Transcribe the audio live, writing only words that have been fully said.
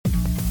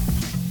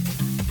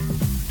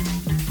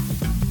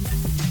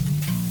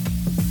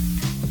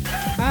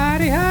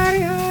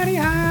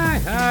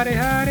Howdy,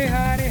 howdy,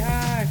 howdy,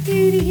 hi.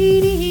 Heedy,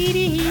 heedy,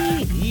 heedy, hee.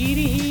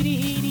 Heedy, heedy,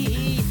 heedy,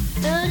 hee.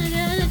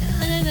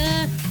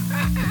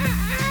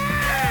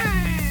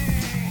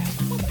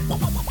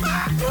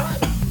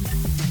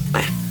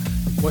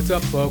 What's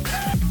up, folks?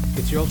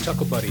 It's your old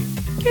chuckle buddy.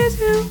 Guess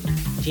who?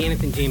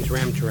 Jonathan James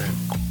Ramcharan,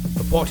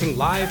 reporting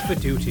live for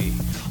duty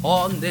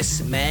on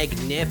this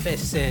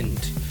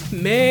magnificent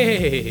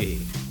May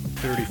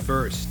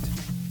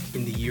 31st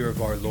in the year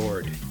of our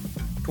Lord,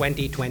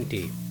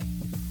 2020.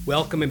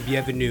 Welcome and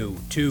bienvenue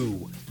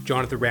to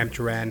Jonathan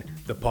Ramcharan,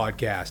 the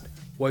podcast.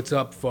 What's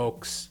up,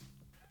 folks?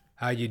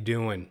 How you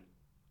doing?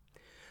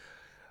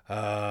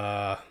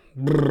 Hey,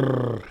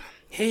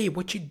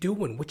 what you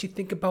doing? What you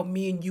think about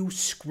me and you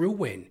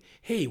screwing?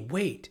 Hey,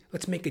 wait,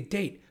 let's make a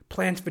date.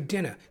 Plans for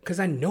dinner, because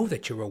I know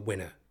that you're a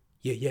winner.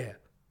 Yeah.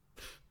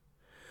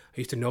 I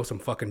used to know some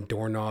fucking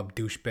doorknob,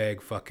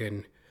 douchebag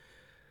fucking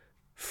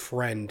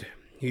friend.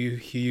 He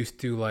used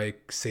to,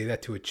 like, say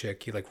that to a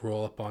chick. He'd, like,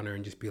 roll up on her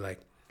and just be like,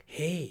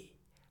 hey,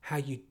 how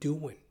you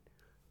doing?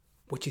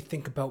 What you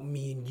think about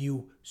me and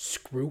you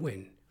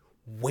screwing?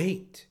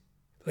 Wait,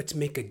 let's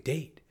make a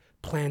date.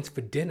 Plans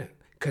for dinner,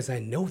 because I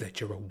know that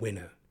you're a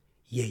winner.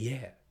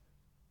 Yeah.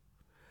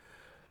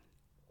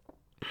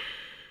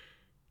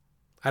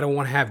 I don't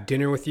want to have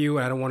dinner with you.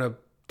 I don't want to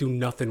do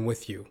nothing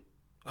with you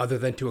other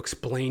than to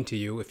explain to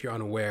you, if you're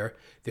unaware,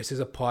 this is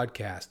a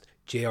podcast,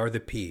 JR the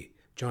P,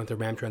 Jonathan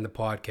Ramcharan the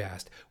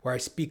podcast, where I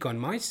speak on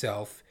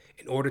myself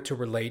in order to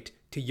relate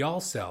to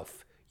y'all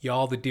self,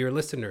 y'all the dear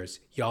listeners,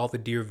 y'all the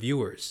dear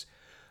viewers.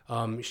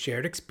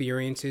 Shared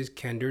experiences,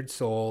 kindred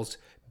souls,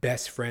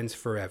 best friends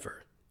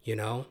forever, you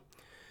know?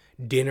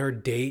 Dinner,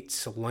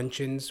 dates,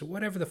 luncheons,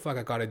 whatever the fuck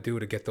I gotta do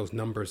to get those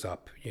numbers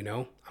up, you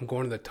know? I'm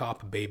going to the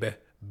top, baby.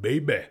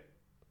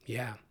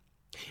 Yeah.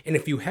 And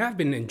if you have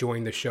been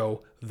enjoying the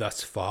show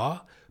thus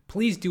far,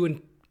 please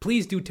do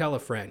tell a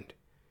friend.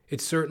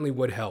 It certainly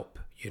would help,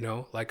 you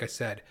know? Like I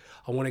said,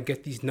 I want to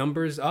get these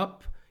numbers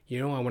up, you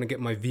know? I want to get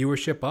my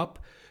viewership up,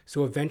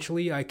 so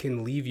eventually I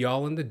can leave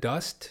y'all in the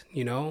dust,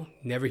 you know?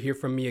 Never hear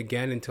from me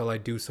again until I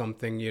do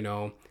something, you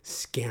know,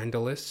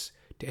 scandalous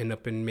to end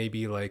up in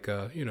maybe like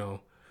a, you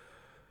know,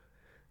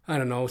 I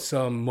don't know,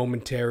 some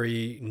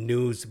momentary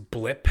news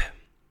blip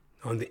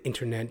on the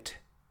internet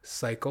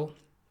cycle.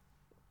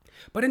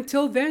 But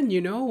until then, you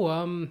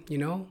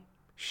know,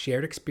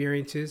 shared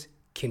experiences,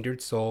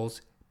 kindred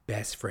souls,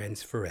 best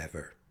friends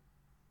forever.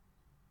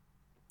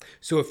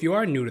 So if you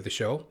are new to the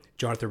show,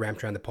 Jonathan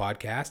Ramcharan the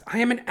podcast, I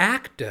am an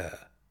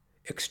actor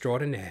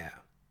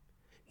extraordinaire.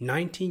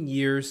 19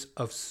 years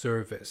of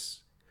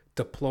service.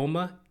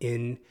 Diploma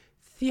in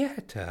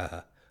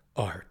theater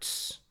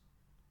arts.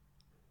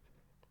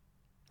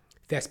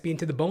 Thespian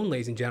to the bone,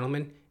 ladies and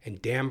gentlemen,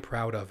 and damn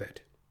proud of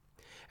it.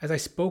 As I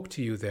spoke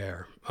to you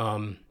there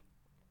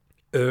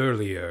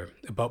earlier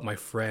about my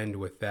friend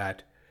with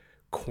that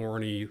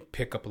corny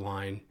pickup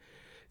line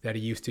that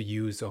he used to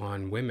use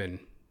on women.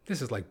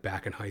 This is like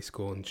back in high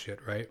school and shit,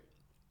 right?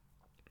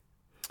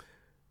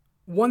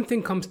 One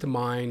thing comes to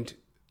mind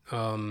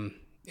in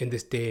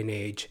this day and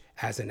age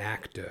as an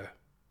actor.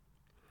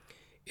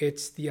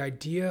 It's the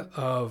idea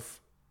of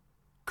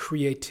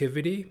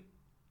creativity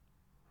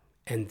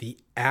and the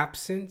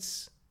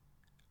absence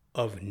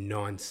of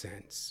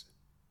nonsense.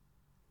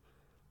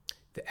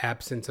 The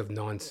absence of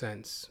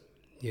nonsense.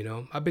 You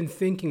know, I've been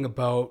thinking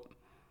about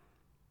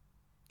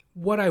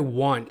what I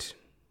want,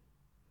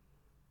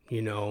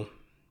 you know,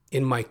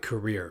 in my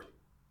career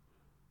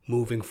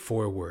moving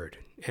forward,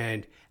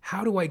 and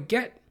how do I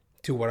get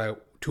to what I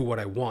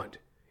want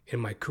in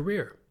my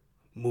career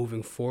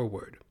moving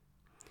forward.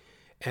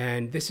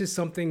 And this is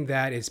something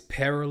that is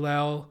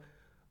parallel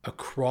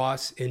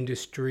across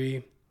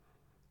industry,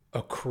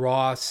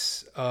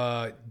 across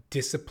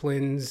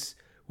disciplines,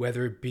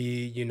 whether it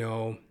be, you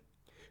know,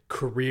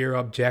 career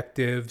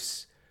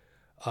objectives,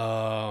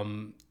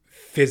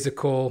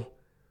 physical,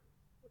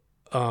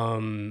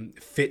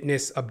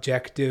 fitness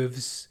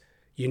objectives,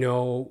 you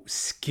know,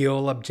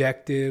 skill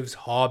objectives,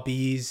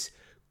 hobbies,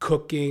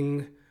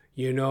 cooking,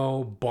 you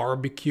know,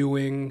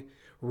 barbecuing,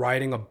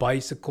 riding a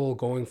bicycle,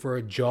 going for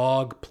a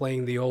jog,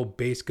 playing the old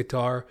bass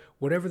guitar,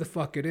 whatever the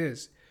fuck it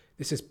is.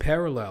 This is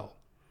parallel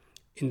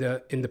in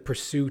the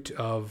pursuit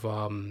of,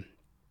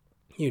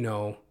 you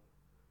know,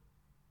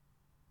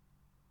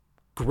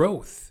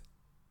 growth.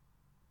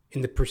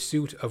 In the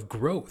pursuit of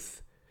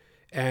growth.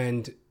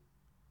 And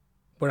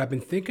what I've been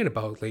thinking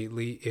about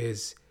lately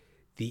is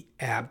the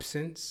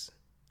absence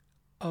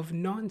of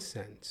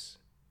nonsense.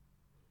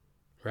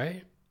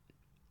 Right?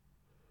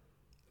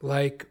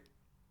 Like,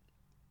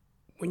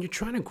 when you're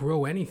trying to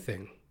grow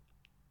anything,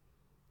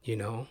 you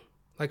know,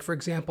 like for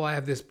example, I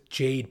have this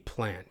jade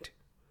plant,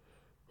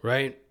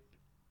 right?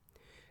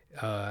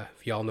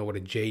 If y'all know what a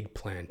jade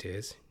plant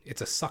is,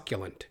 it's a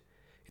succulent.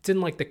 It's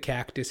in like the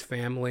cactus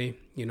family,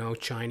 you know,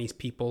 Chinese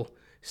people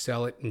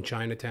sell it in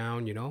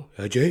Chinatown, you know.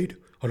 A jade.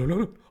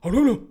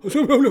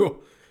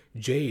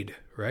 Jade,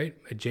 right?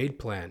 A jade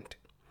plant.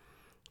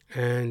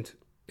 And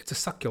it's a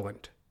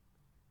succulent.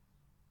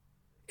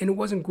 And it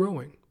wasn't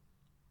growing.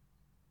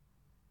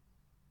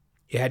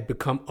 It had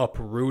become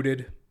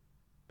uprooted.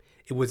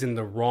 It was in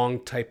the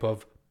wrong type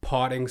of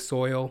potting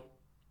soil.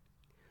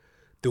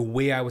 The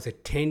way I was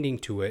attending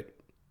to it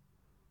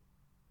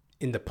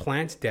in the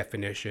plant's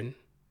definition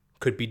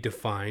could be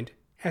defined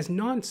as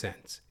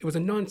nonsense. It was a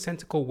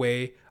nonsensical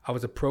way I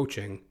was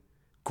approaching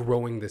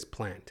growing this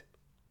plant.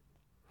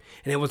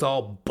 And it was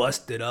all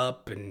busted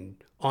up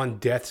and on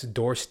death's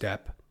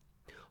doorstep.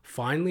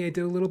 Finally, I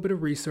did a little bit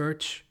of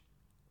research.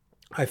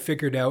 I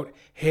figured out,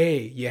 hey,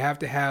 you have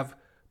to have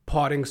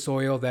potting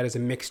soil that is a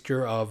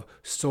mixture of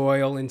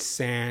soil and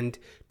sand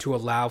to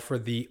allow for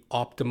the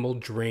optimal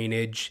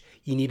drainage.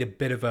 You need a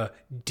bit of a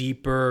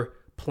deeper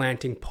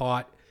planting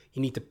pot.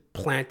 You need to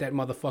plant that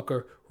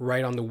motherfucker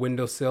right on the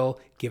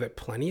windowsill. Give it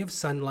plenty of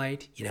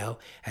sunlight.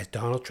 As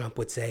Donald Trump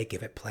would say,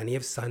 give it plenty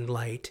of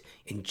sunlight.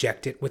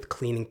 Inject it with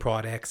cleaning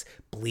products,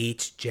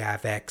 bleach,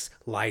 Javex,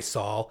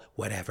 Lysol,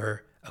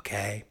 whatever.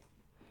 Okay?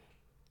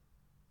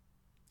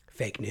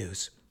 Fake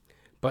news.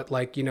 But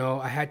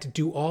I had to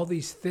do all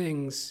these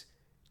things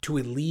to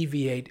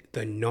alleviate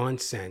the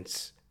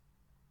nonsense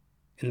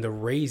in the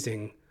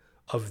raising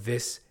of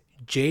this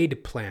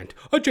jade plant.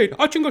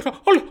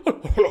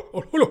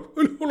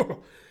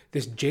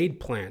 This jade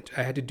plant.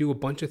 I had to do a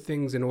bunch of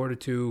things in order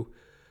to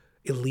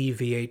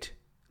alleviate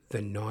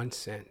the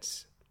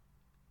nonsense.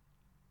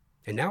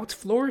 And now it's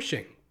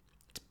flourishing.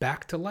 It's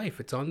back to life.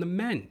 It's on the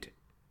mend.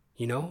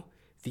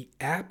 The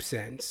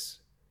absence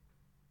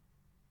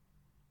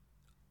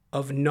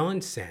of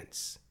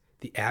nonsense.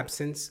 The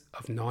absence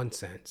of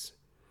nonsense.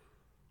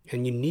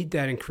 And you need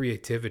that in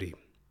creativity.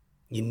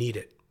 You need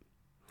it.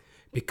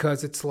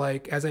 Because it's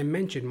like, as I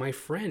mentioned, my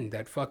friend,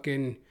 that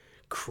fucking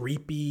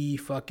creepy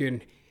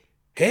fucking,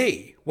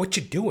 hey, what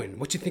you doing?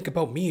 What you think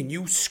about me and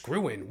you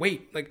screwing?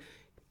 Wait,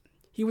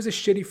 he was a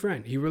shitty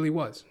friend. He really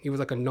was. He was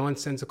like a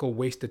nonsensical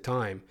waste of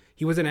time.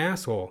 He was an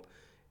asshole.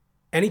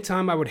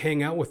 Anytime I would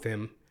hang out with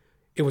him,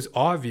 it was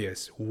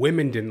obvious.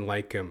 Women didn't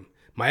like him.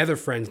 My other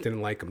friends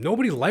didn't like him.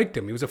 Nobody liked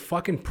him. He was a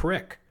fucking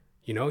prick.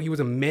 He was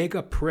a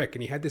mega prick,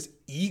 and he had this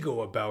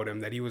ego about him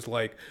that he was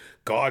like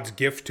God's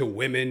gift to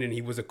women, and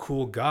he was a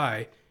cool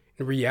guy.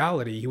 In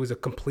reality, he was a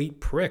complete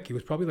prick. He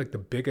was probably like the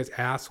biggest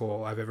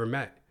asshole I've ever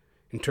met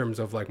in terms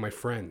of my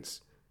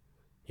friends.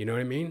 You know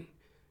what I mean?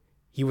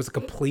 He was a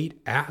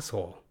complete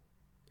asshole.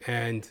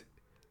 And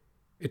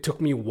it took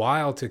me a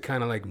while to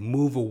kind of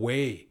move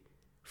away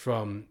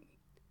from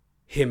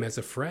him as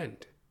a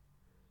friend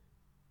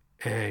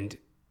and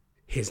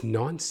his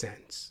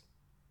nonsense.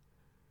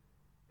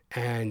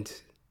 And,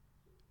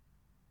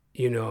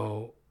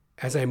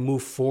 as I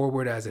move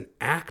forward as an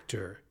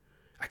actor,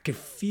 I could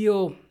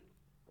feel,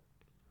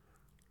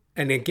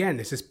 and again,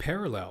 this is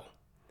parallel.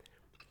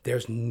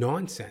 There's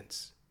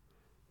nonsense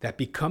that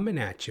be coming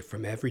at you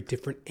from every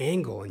different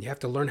angle, and you have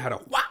to learn how to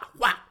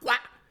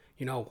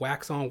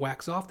wax on,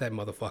 wax off that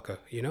motherfucker,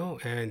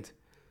 and,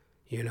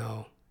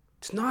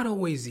 it's not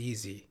always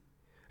easy,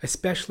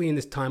 especially in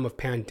this time of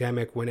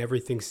pandemic when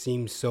everything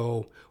seems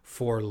so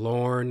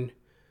forlorn,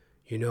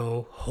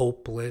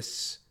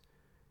 hopeless,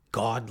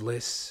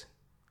 godless,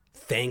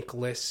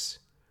 thankless,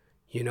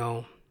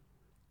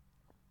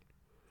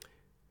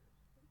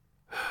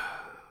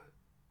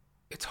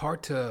 It's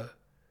hard to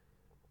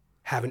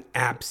have an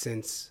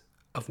absence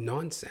of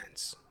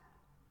nonsense.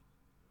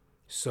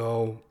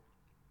 So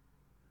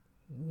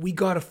we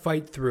got to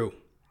fight through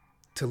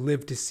to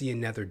live to see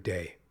another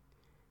day.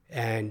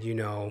 And,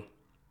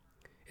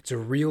 it's a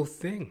real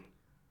thing,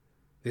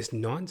 this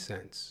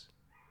nonsense.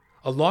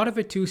 A lot of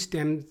it too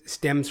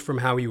stems from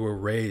how you were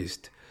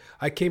raised.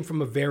 I came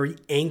from a very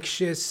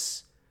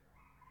anxious,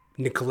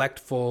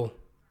 neglectful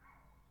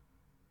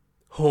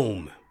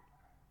home.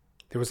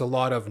 There was a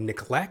lot of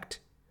neglect.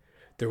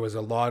 There was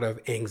a lot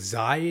of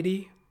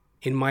anxiety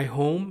in my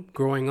home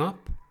growing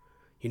up.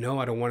 I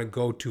don't want to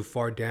go too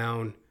far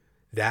down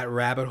that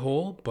rabbit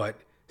hole, but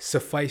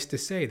suffice to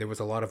say, there was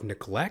a lot of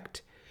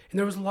neglect. And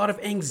there was a lot of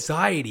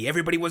anxiety.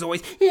 Everybody was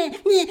always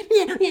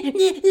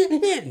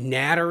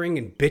nattering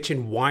and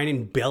bitching,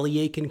 whining, belly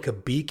aching,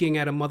 kabeaking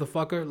at a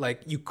motherfucker.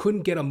 You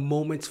couldn't get a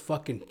moment's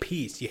fucking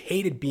peace. You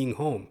hated being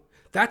home.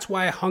 That's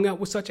why I hung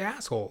out with such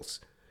assholes.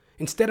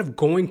 Instead of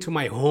going to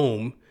my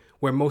home,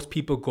 where most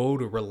people go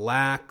to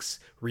relax,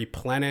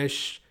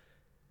 replenish,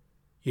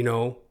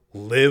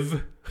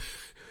 live,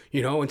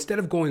 instead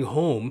of going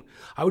home,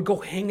 I would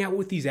go hang out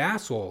with these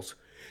assholes.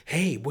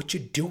 Hey, what you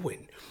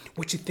doing?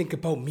 What you think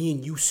about me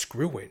and you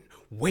screwing?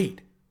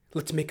 Wait,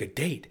 let's make a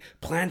date.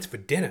 Plans for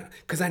dinner,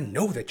 because I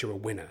know that you're a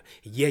winner.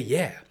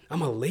 Yeah,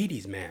 I'm a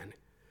ladies' man.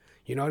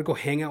 I'd go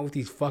hang out with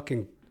these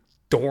fucking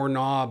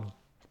doorknob,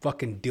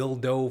 fucking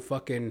dildo,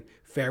 fucking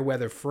fair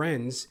weather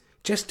friends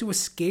just to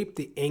escape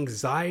the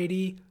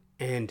anxiety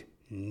and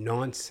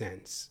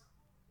nonsense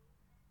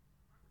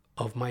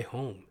of my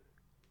home.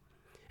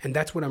 And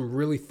that's what I'm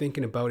really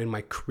thinking about in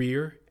my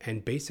career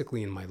and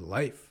basically in my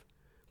life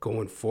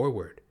going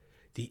forward.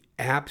 The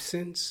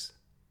absence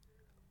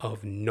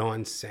of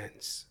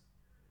nonsense.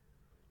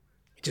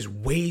 It just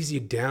weighs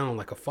you down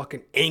like a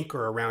fucking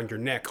anchor around your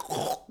neck,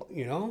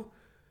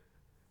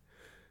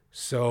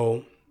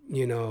 So,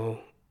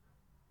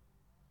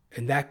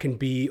 And that can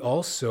be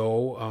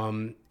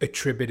also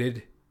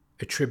attributed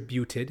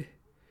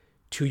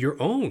to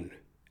your own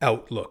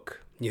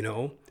outlook,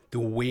 the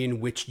way in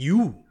which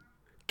you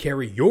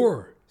carry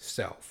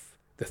yourself,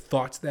 the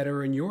thoughts that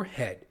are in your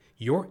head,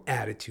 your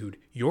attitude,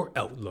 your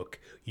outlook,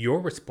 your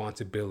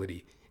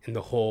responsibility in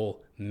the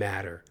whole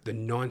matter, the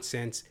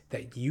nonsense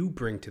that you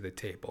bring to the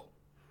table.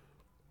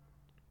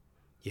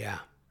 Yeah.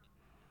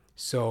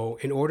 So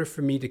in order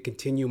for me to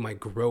continue my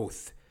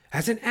growth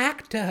as an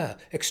actor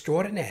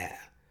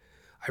extraordinaire,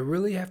 I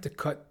really have to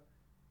cut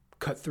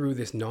through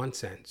this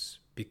nonsense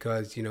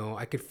because,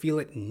 I could feel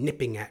it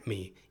nipping at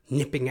me,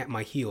 nipping at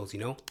my heels,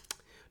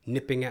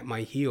 nipping at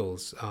my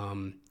heels.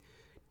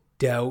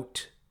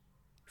 Doubt,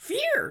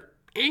 fear,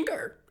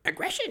 anger,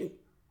 aggression.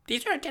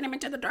 These are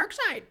tenements of the dark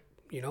side.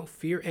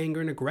 Fear, anger,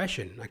 and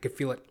aggression. I could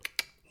feel it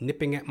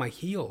nipping at my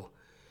heel.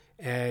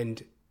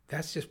 And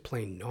that's just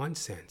plain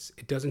nonsense.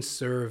 It doesn't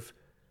serve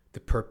the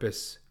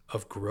purpose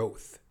of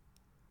growth.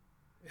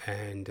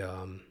 And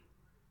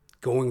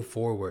going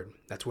forward,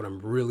 that's what I'm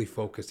really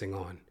focusing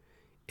on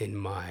in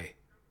my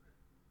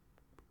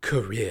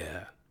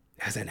career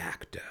as an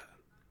actor.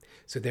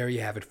 So there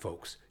you have it,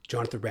 folks.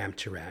 Jonathan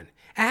Ramcharan,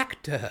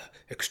 actor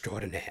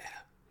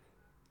extraordinaire.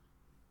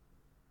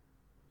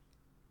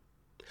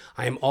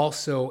 I am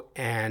also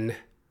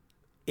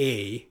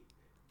a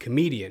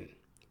comedian,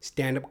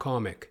 stand-up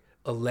comic,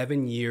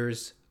 11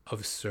 years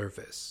of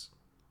service.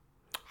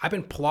 I've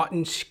been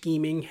plotting,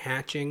 scheming,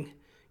 hatching,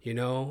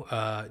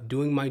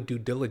 doing my due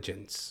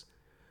diligence,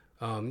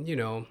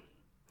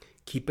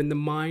 keeping the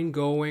mind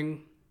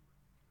going,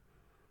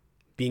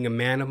 being a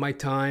man of my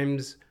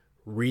times,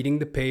 reading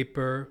the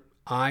paper,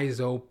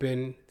 eyes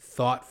open,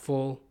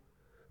 thoughtful,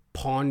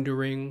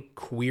 pondering,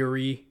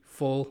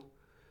 queryful,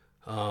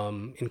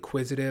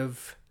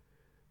 inquisitive,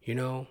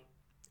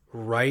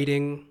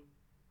 writing,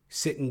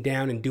 sitting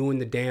down and doing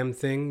the damn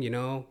thing,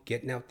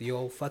 getting out the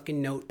old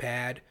fucking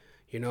notepad,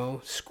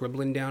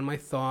 scribbling down my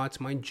thoughts,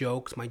 my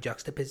jokes, my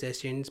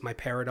juxtapositions, my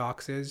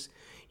paradoxes,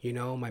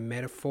 my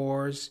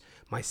metaphors,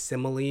 my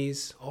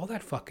similes, all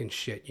that fucking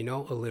shit,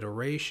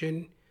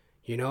 alliteration,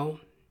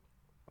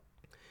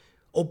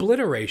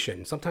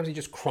 obliteration. Sometimes you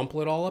just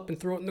crumple it all up and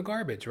throw it in the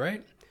garbage,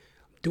 right?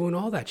 Doing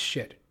all that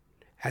shit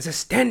as a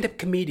stand-up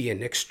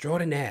comedian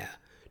extraordinaire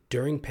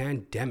during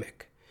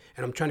pandemic.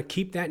 And I'm trying to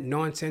keep that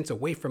nonsense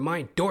away from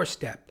my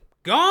doorstep.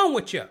 Go on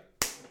with you.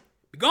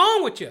 Be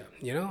gone with you.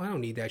 I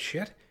don't need that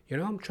shit.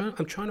 I'm trying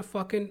to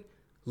fucking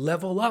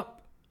level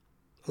up.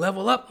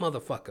 Level up,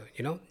 motherfucker.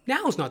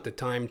 Now's not the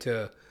time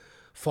to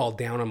fall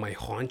down on my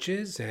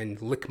haunches and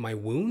lick my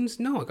wounds.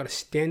 No, I got to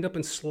stand up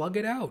and slug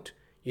it out.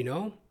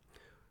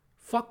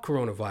 Fuck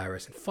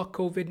coronavirus and fuck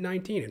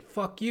COVID-19 and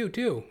fuck you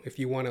too. If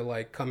you want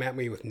to come at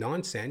me with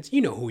nonsense,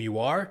 you know who you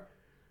are.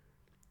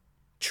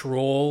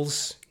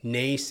 Trolls,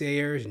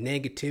 naysayers,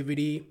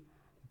 negativity,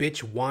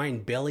 bitch,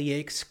 whine,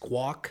 bellyache,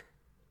 squawk,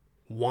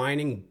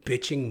 whining,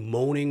 bitching,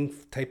 moaning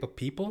type of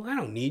people. I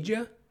don't need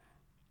you.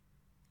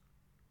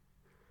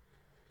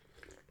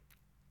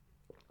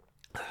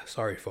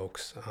 Sorry,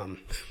 folks.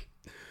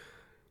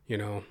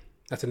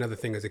 That's another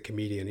thing as a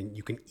comedian. And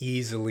you can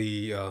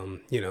easily,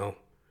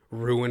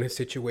 ruin a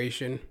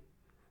situation.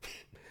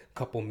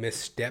 Couple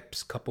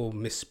missteps, couple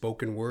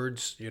misspoken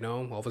words,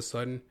 all of a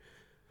sudden.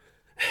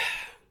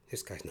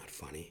 This guy's not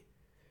funny.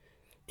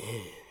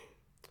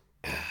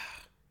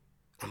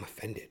 I'm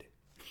offended.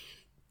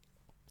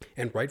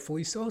 And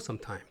rightfully so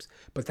sometimes.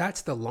 But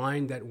that's the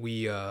line that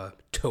we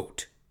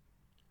tote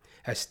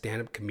as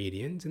stand-up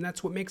comedians. And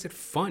that's what makes it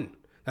fun.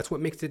 That's what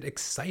makes it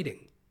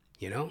exciting,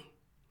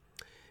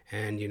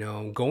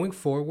 And, going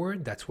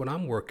forward, that's what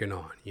I'm working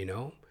on,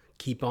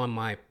 Keep on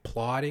my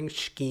plotting,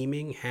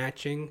 scheming,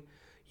 hatching,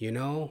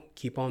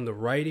 Keep on the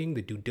writing,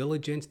 the due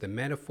diligence, the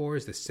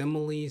metaphors, the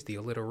similes, the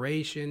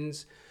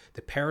alliterations,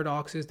 the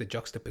paradoxes, the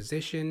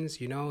juxtapositions,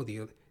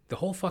 the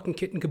whole fucking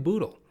kit and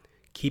caboodle.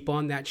 Keep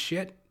on that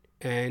shit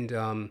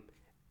and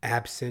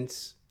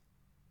absence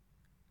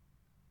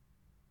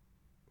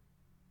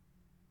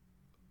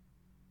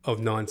of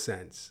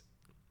nonsense,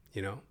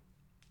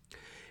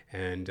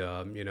 and,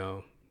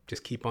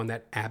 just keep on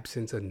that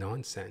absence of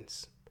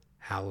nonsense.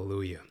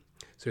 Hallelujah.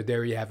 So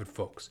there you have it,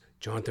 folks.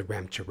 Jonathan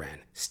Ramcharan,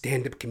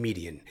 stand-up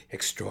comedian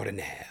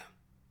extraordinaire.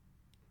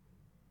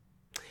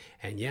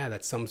 And yeah,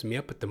 that sums me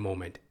up at the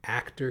moment.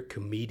 Actor,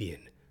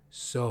 comedian.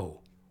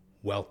 So,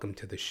 welcome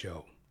to the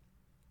show.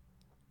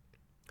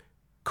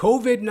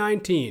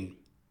 COVID-19,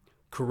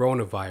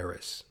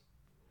 coronavirus.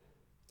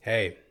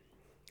 Hey,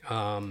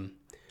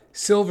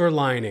 silver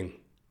lining.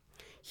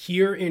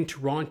 Here in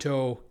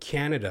Toronto,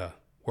 Canada,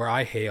 where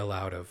I hail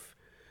out of,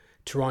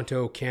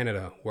 Toronto,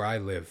 Canada, where I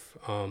live,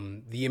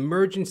 the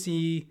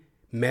emergency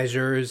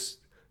measures,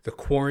 the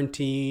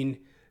quarantine,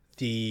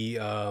 the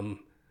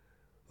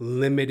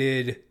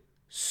limited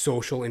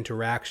social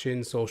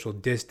interaction, social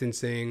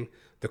distancing,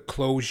 the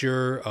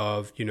closure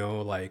of,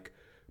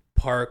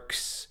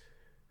 parks,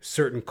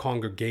 certain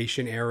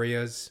congregation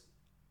areas,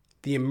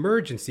 the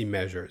emergency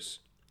measures,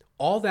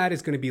 all that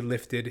is going to be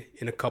lifted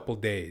in a couple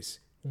days.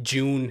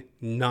 June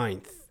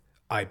 9th,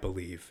 I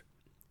believe.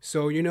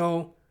 So,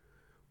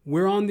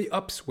 we're on the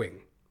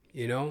upswing,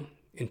 in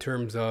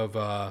terms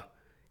of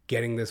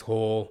getting this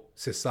whole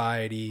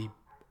society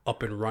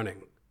up and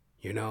running,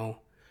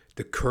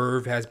 The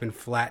curve has been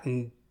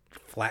flattened,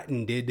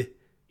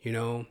 you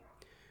know.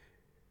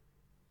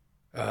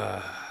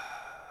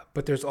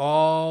 But there's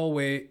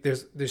always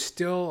there's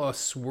still a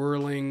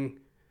swirling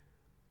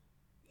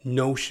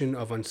notion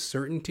of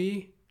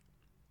uncertainty,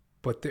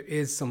 but there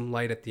is some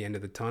light at the end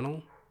of the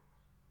tunnel.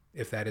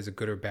 If that is a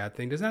good or bad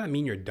thing, does that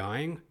mean you're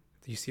dying?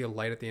 Do you see a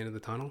light at the end of the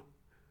tunnel?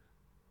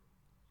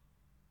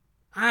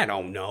 I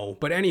don't know,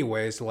 but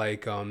anyways,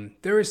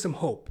 there is some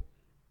hope.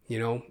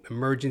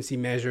 Emergency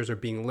measures are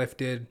being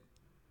lifted.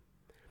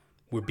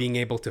 We're being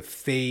able to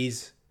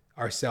phase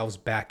ourselves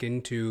back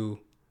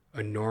into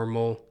a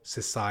normal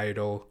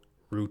societal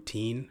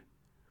routine.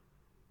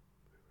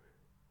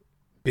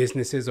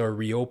 Businesses are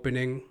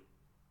reopening.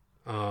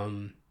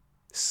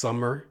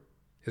 Summer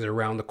is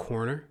around the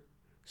corner.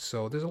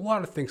 So there's a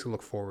lot of things to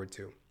look forward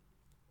to.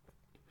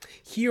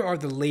 Here are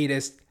the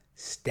latest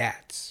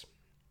stats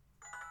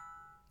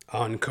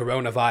on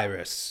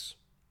coronavirus.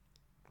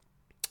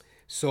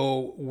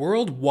 So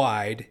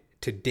worldwide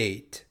to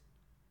date,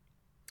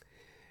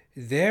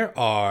 there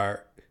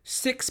are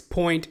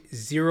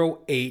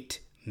 6.08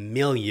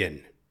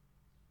 million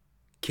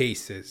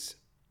cases.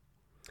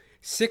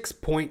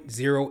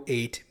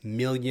 6.08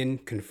 million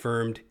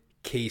confirmed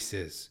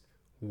cases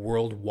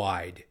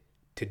worldwide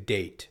to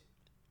date.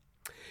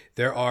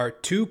 There are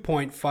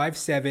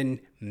 2.57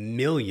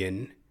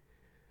 million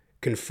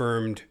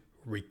confirmed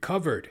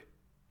recovered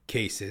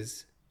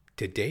cases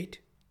to date,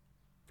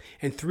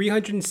 and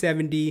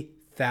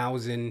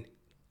 370,000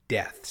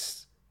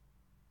 deaths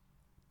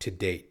to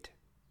date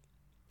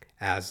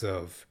as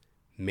of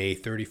May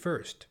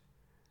 31st,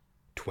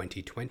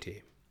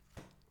 2020.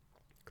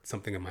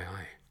 Something in my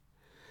eye.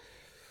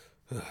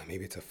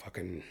 Maybe it's a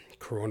fucking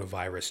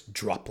coronavirus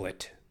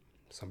droplet.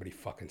 Somebody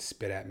fucking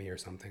spit at me or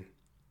something.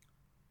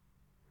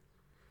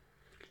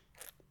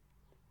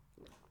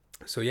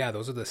 So yeah,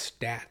 those are the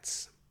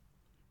stats.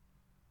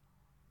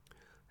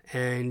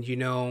 And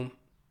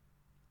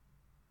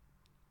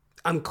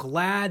I'm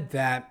glad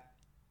that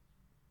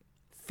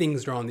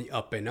things are on the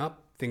up and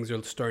up. Things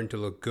are starting to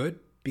look good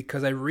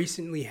because I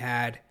recently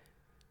had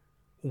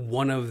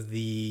one of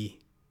the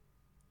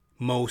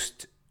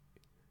most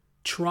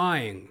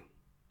trying,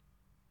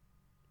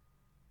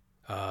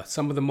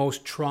 some of the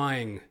most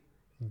trying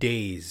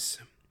days.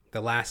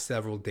 The last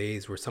several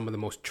days were some of the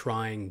most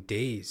trying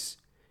days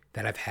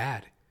that I've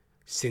had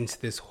since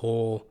this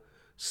whole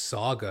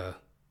saga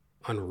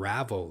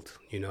unraveled,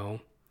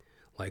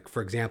 Like,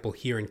 for example,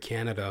 here in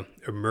Canada,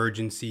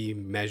 emergency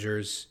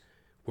measures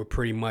were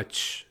pretty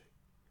much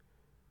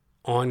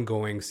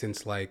ongoing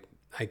since, I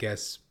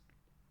guess,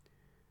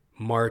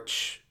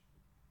 March,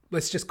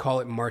 let's just call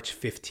it March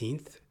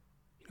 15th.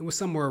 It was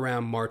somewhere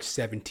around March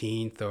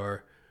 17th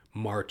or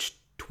March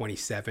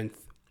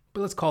 27th.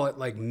 But let's call it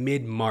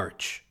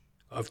mid-March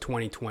of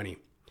 2020.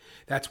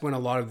 That's when a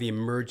lot of the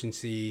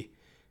emergency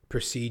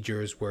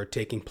procedures were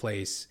taking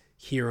place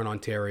here in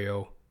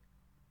Ontario,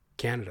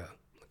 Canada,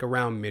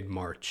 around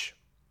mid-March.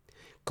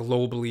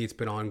 Globally, it's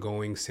been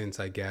ongoing since,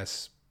 I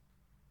guess,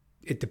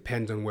 it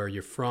depends on where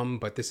you're from,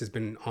 but this has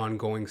been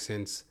ongoing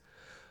since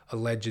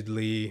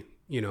allegedly,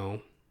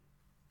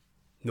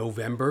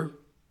 November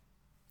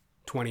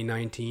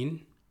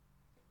 2019.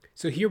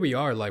 So here we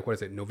are,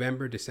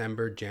 November,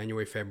 December,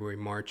 January, February,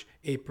 March,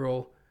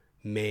 April,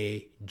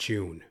 May,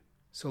 June.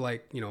 So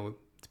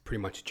it's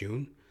pretty much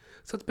June.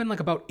 So it's been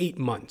about 8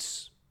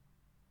 months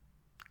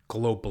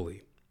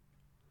globally.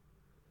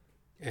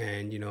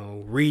 And,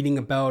 reading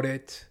about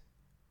it,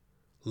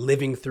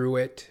 living through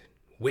it,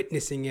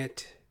 witnessing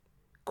it,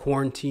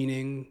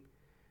 quarantining,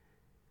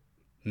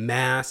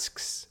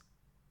 masks,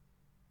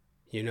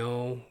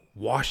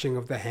 washing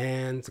of the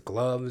hands,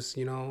 gloves,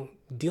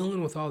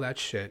 dealing with all that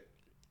shit.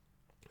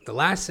 The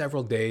last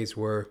several days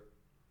were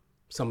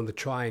some of the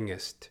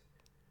tryingest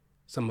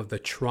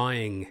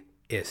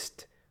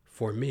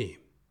for me,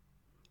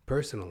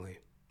 personally.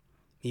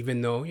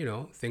 Even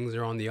though, things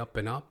are on the up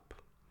and up,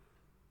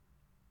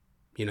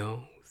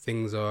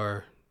 things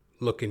are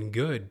looking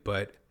good,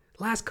 but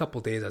last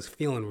couple days I was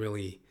feeling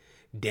really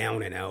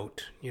down and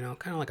out, kind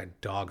of like a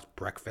dog's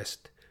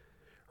breakfast.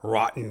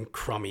 Rotten,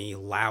 crummy,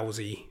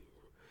 lousy,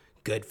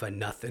 good for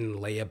nothing,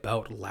 lay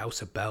about,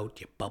 louse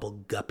about, you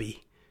bubble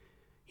guppy,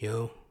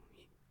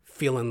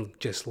 feeling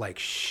just like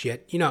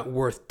shit. You're not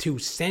worth 2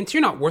 cents.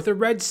 You're not worth a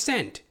red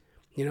cent.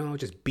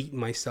 Just beating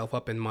myself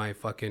up in my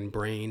fucking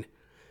brain.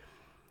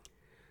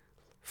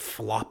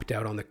 Flopped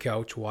out on the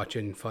couch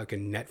watching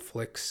fucking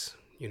Netflix,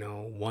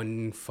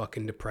 one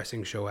fucking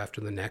depressing show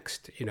after the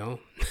next,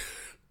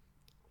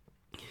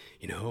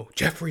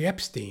 Jeffrey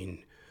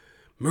Epstein,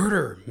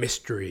 murder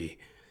mystery,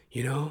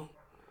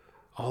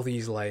 all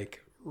these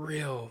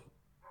real,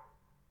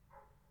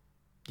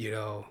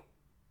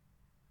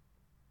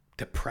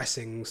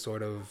 depressing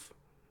sort of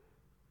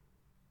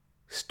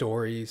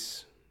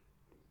stories,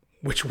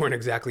 which weren't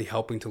exactly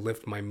helping to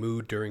lift my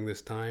mood during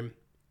this time.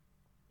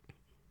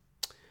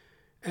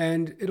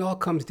 And it all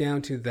comes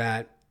down to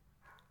that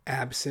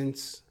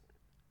absence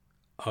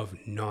of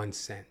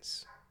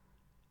nonsense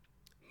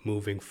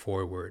moving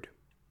forward,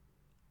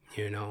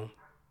 you know?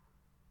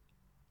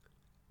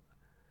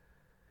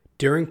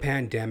 During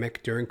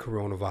pandemic, during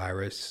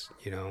coronavirus,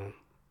 you know,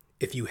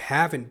 if you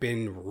haven't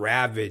been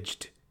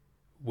ravaged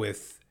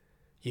with,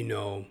 you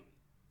know,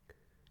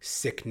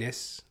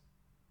 sickness,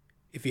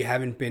 if you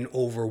haven't been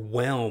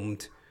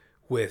overwhelmed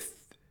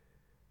with,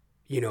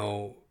 you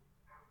know,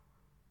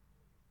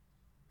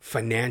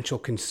 financial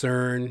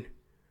concern,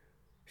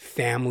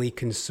 family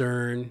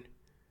concern,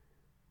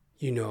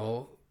 you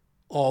know,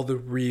 all the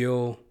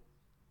real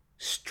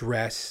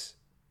stress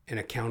and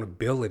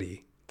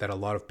accountability that a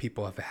lot of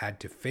people have had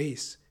to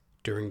face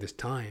during this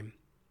time.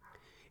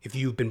 If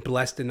you've been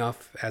blessed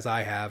enough, as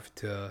I have,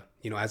 to,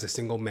 you know, as a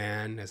single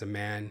man, as a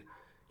man,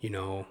 you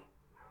know,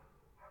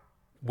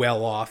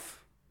 well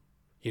off,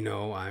 you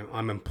know,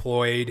 I'm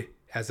employed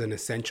as an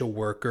essential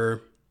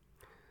worker.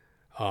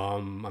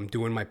 I'm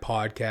doing my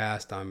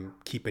podcast. I'm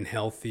keeping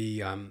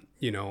healthy. I've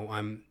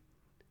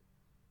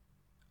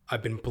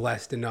been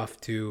blessed enough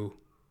to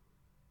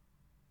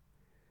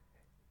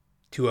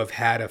have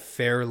had a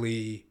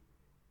fairly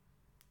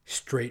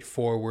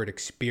straightforward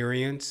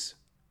experience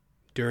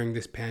during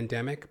this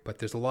pandemic, but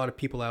there's a lot of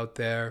people out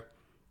there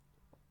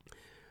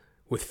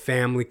with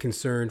family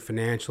concern,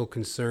 financial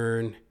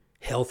concern,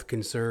 health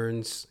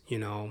concerns, you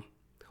know,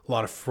 a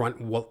lot of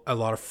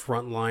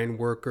frontline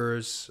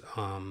workers,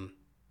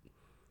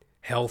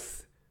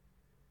 health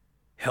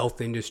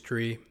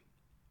industry.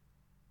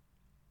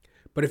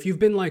 But if you've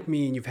been like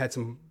me and you've had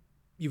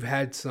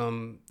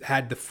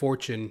the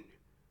fortune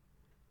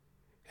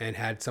and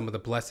had some of the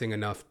blessing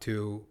enough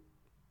to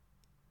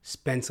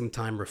spend some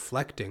time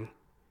reflecting,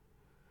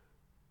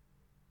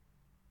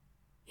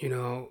 you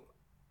know,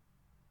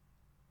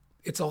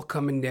 it's all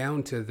coming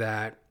down to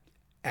that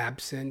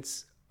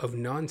absence of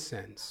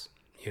nonsense,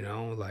 you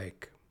know,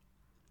 like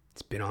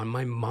it's been on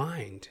my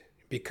mind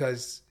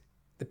because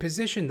the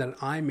position that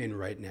I'm in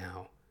right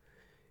now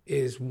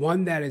is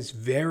one that is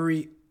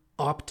very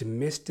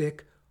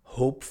optimistic,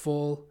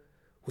 hopeful,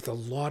 with a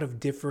lot of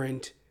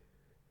different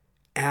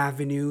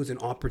avenues and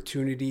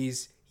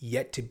opportunities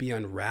yet to be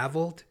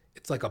unraveled.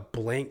 It's like a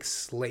blank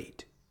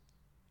slate.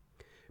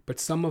 But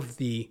some of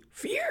the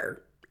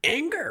fear,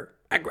 anger,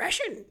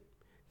 aggression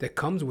that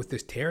comes with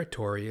this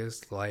territory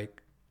is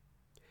like,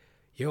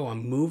 yo,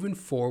 I'm moving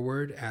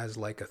forward as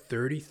like a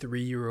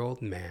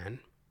 33-year-old man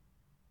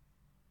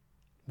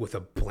with a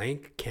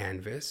blank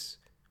canvas,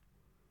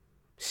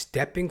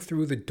 stepping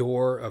through the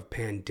door of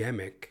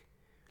pandemic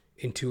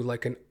into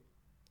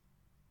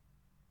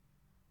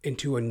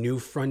a new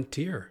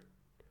frontier.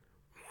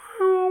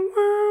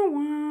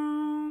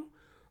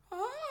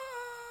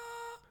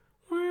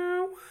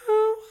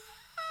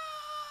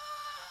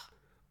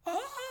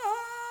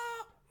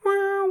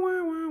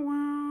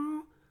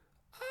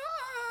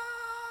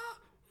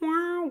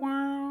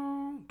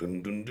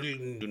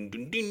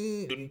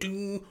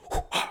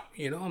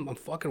 You know, I'm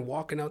fucking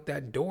walking out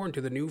that door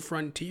into the new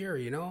frontier,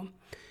 you know,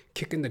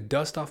 kicking the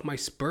dust off my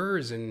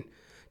spurs and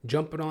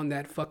jumping on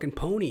that fucking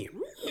pony,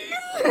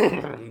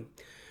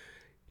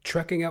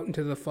 trekking out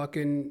into the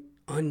fucking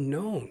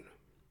unknown,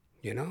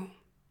 you know?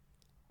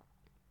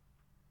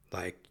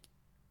 Like,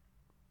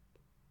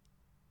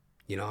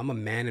 you know, I'm a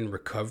man in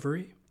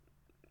recovery,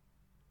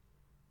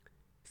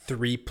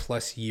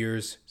 3+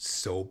 years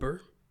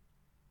sober,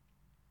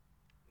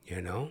 you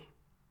know?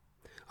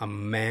 I'm a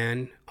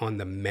man on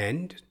the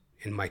mend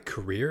in my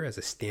career as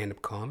a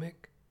stand-up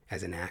comic,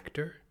 as an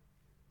actor.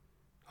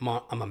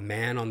 I'm a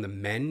man on the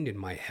mend in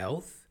my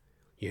health.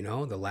 You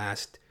know, the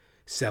last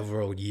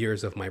several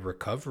years of my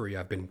recovery,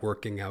 I've been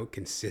working out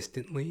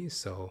consistently.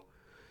 So,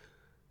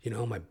 you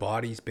know, my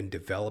body's been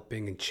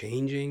developing and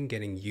changing,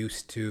 getting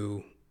used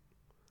to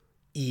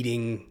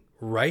eating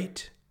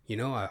right. You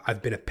know,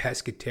 I've been a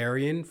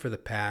pescatarian for the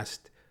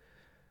past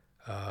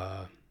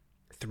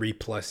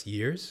 3+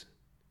 years.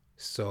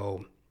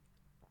 So,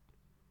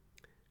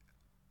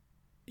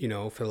 you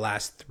know, for the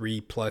last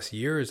 3+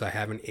 years, I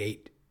haven't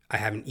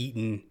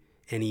eaten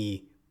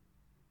any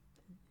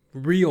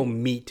real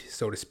meat,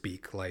 so to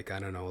speak. Like, I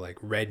don't know, like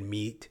red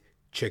meat,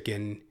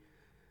 chicken,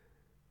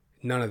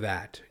 none of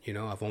that. You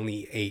know, I've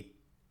only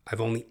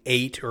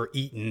ate or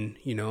eaten,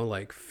 you know,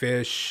 like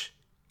fish,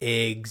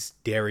 eggs,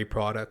 dairy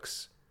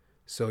products.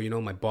 So, you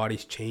know, my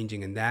body's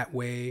changing in that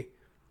way,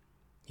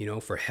 you know,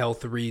 for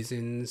health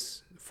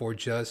reasons, for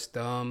just,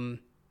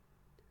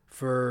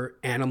 for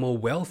animal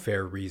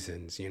welfare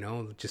reasons, you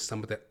know, just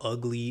some of the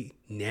ugly,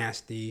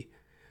 nasty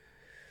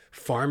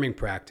farming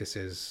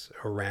practices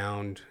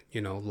around,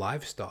 you know,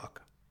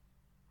 livestock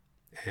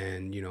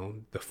and, you know,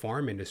 the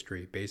farm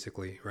industry,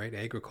 basically, right?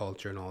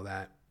 Agriculture and all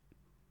that.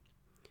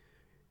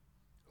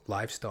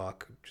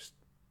 Livestock, just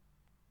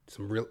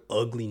some real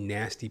ugly,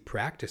 nasty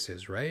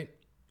practices, right?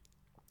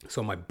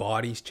 So my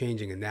body's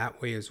changing in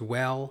that way as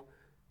well,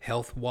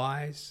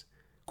 health-wise.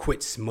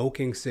 Quit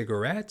smoking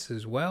cigarettes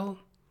as well.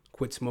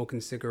 Quit smoking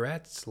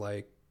cigarettes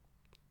like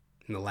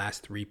in the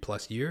last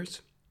 3+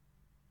 years.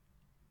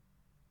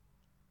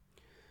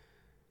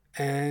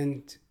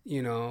 And,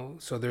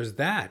 so there's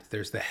that.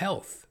 There's the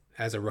health.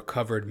 As a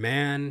recovered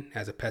man,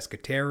 as a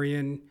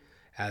pescatarian,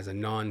 as a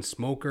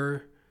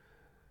non-smoker,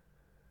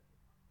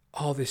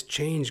 all this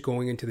change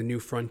going into the new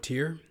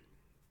frontier,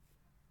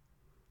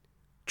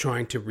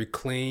 trying to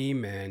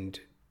reclaim and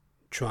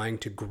trying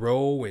to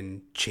grow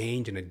and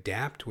change and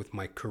adapt with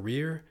my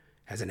career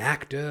as an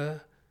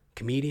actor,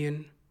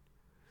 comedian.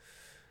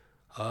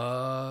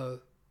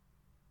 The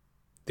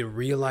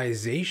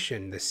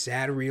realization, the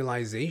sad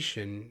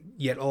realization,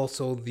 yet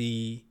also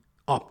the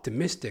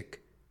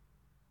optimistic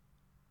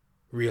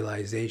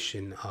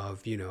realization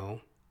of,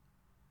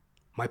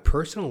 my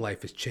personal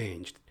life has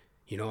changed.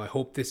 I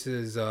hope this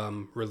is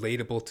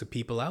relatable to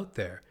people out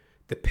there.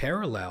 The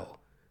parallel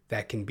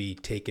that can be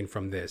taken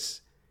from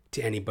this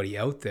to anybody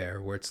out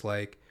there, where it's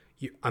like,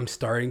 I'm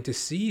starting to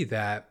see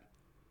that,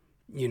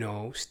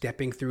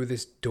 stepping through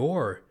this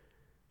door,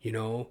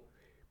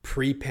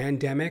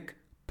 pre-pandemic,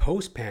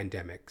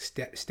 post-pandemic,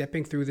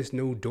 stepping through this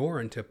new door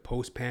into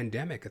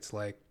post-pandemic, it's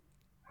like,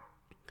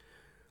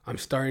 I'm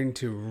starting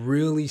to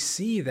really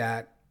see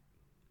that,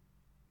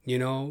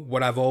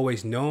 what I've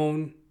always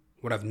known,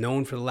 what I've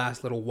known for the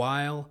last little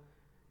while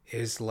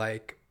is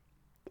like,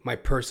 my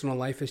personal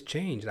life has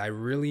changed. I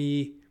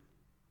really,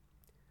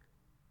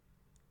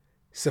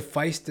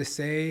 suffice to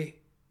say,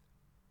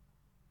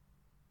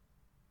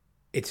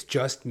 it's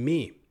just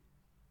me.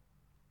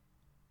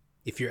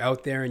 If you're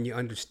out there and you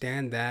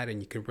understand that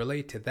and you can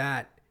relate to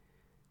that,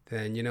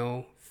 then,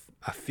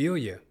 I feel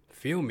you.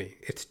 Feel me.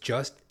 It's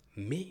just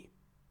me.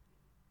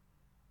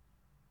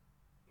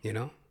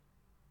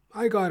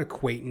 I got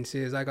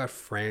acquaintances, I got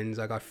friends,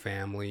 I got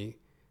family.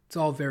 It's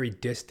all very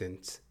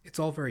distant.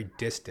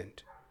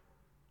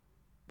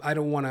 I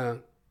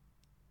don't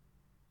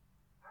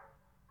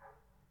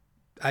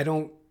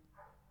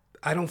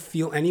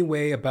feel any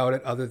way about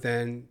it other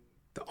than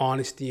the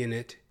honesty in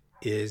it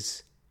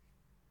is,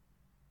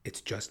 it's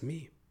just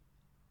me.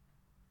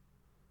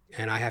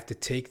 And I have to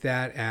take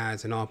that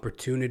as an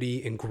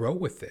opportunity and grow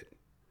with it,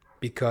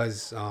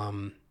 because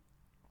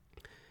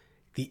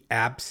the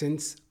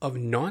absence of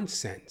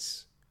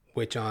nonsense,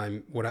 which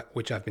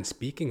I've been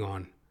speaking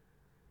on,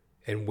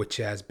 and which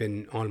has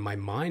been on my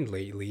mind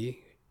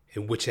lately,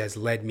 and which has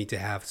led me to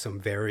have some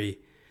very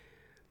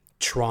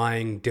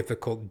trying,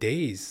 difficult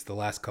days. The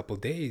last couple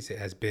of days, it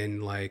has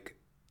been like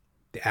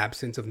the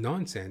absence of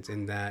nonsense,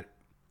 in that,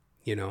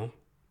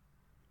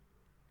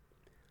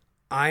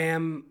 I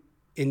am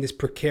in this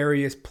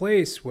precarious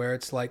place where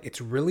it's like, it's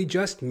really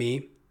just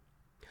me.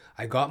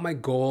 I got my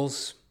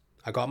goals.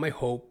 I got my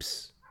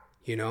hopes.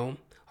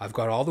 I've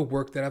got all the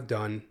work that I've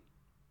done.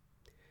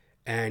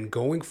 And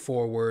going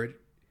forward,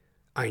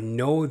 I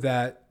know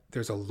that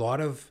there's a lot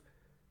of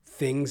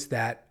things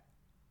that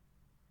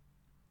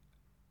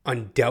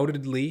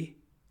undoubtedly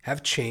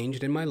have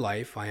changed in my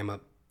life.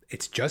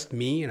 It's just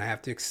me, and I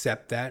have to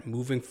accept that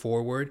moving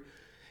forward.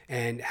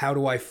 And how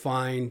do I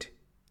find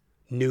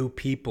new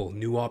people,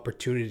 new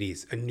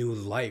opportunities, a new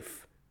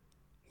life?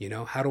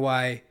 How do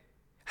I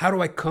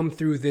come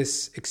through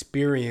this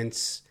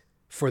experience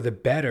for the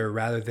better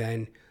rather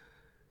than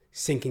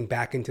sinking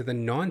back into the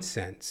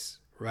nonsense,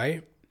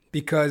 right?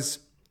 Because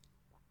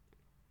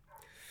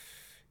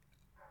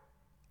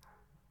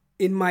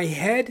in my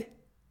head,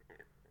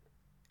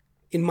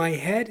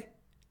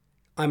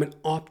 I'm an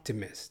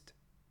optimist.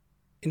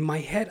 I'm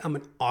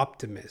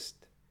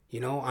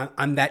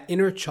that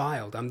inner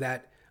child. I'm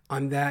that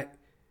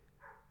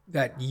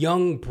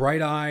young,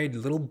 bright-eyed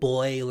little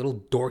boy,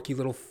 little dorky,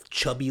 little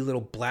chubby,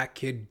 little black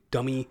kid,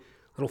 dummy,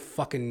 little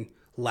fucking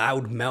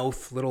loud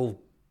mouth,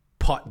 little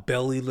pot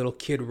belly, little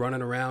kid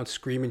running around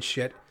screaming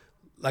shit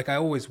like I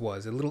always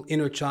was, a little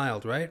inner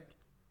child, right?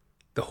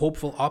 The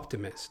hopeful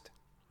optimist.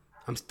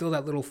 I'm still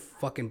that little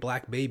fucking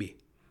black baby.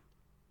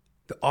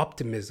 The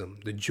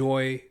optimism, the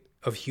joy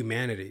of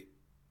humanity,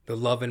 the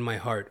love in my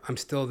heart. I'm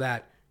still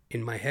that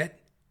in my head.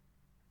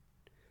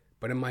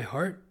 But in my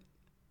heart,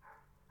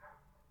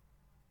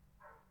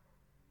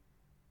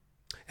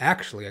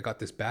 actually, I got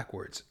this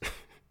backwards.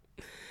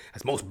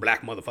 As most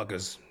black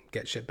motherfuckers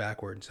get shit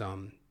backwards.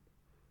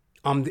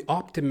 I'm the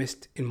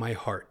optimist in my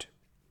heart.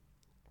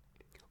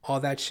 All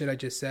that shit I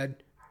just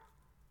said,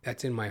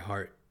 that's in my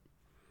heart.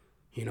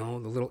 The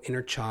little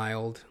inner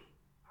child,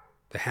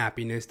 the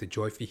happiness, the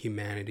joy for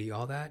humanity,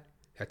 all that,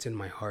 that's in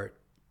my heart.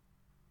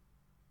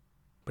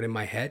 But in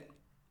my head,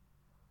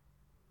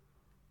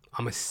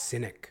 I'm a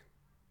cynic.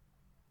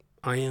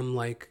 I am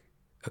like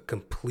a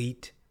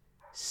complete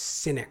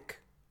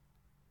cynic.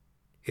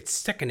 It's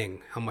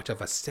sickening how much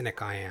of a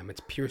cynic I am.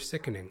 It's pure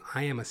sickening.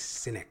 I am a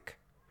cynic.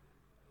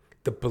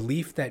 The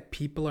belief that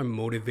people are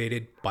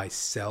motivated by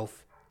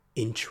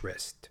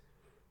self-interest.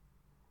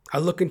 I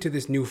look into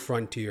this new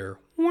frontier.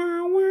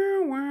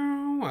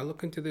 I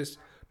look into this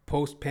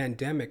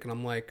post-pandemic and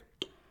I'm like,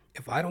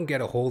 if I don't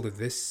get a hold of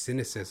this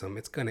cynicism,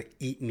 it's going to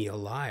eat me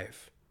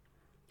alive.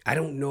 I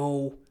don't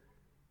know.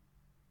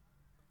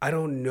 I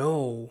don't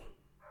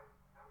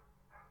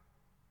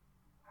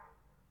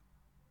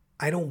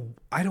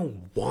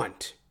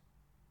want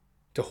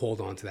to hold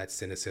on to that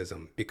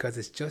cynicism because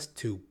it's just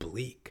too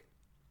bleak.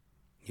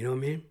 You know what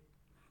I mean?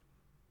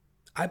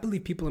 I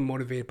believe people are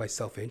motivated by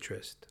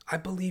self-interest. I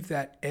believe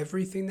that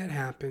everything that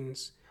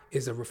happens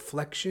is a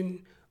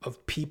reflection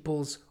of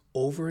people's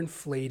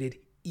overinflated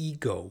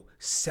ego,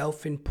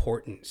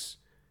 self-importance,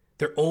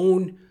 their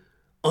own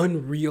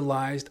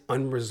unrealized,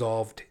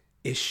 unresolved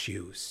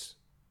issues.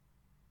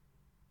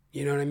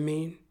 You know what I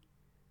mean?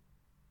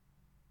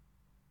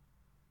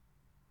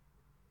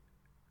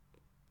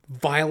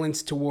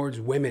 Violence towards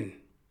women.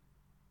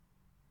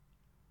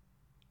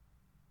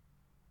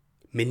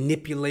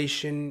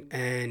 Manipulation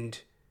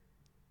and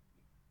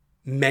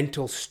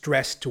mental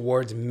stress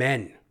towards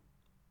men.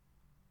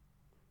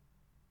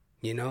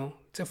 You know,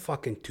 it's a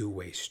fucking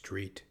two-way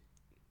street.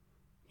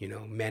 You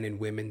know, men and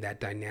women, that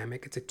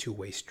dynamic, it's a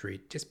two-way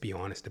street. Just be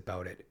honest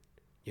about it.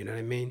 You know what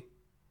I mean?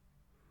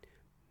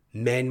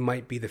 Men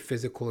might be the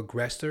physical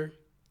aggressor.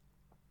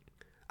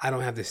 I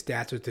don't have the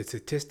stats or the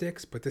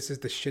statistics, but this is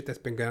the shit that's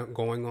been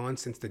going on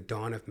since the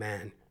dawn of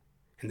man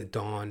and the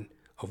dawn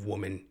of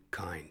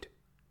womankind.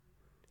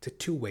 It's a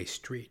two-way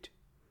street.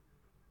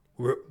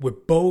 We're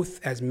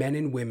both, as men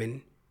and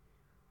women,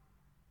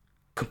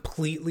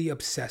 completely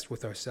obsessed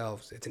with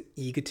ourselves. It's an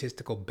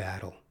egotistical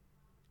battle.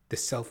 The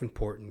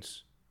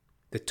self-importance,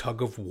 the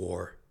tug of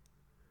war.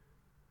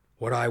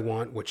 What I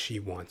want, what she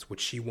wants. What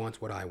she wants,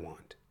 what I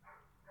want.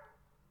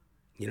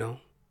 You know?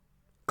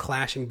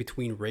 Clashing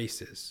between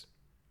races.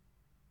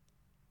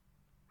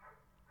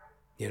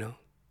 You know?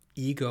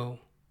 Ego.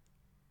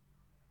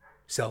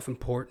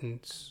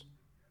 Self-importance.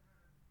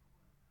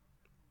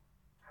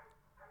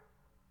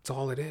 That's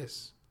all it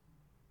is.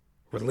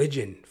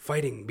 Religion,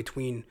 fighting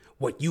between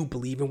what you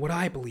believe and what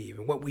I believe,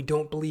 and what we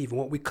don't believe, and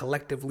what we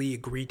collectively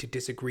agree to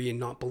disagree and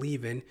not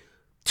believe in,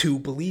 to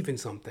believe in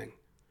something.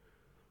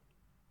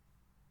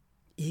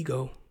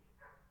 Ego.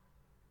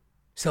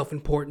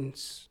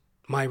 Self-importance.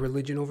 My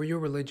religion over your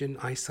religion.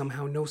 I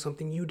somehow know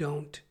something you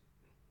don't.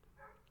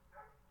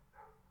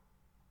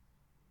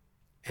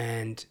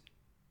 And,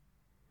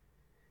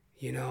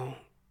 you know,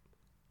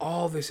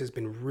 all this has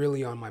been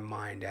really on my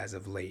mind as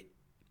of late.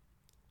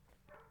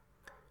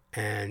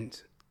 And,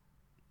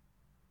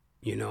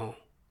 you know,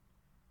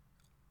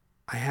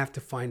 I have to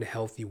find a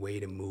healthy way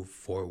to move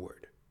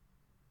forward.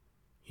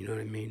 You know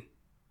what I mean?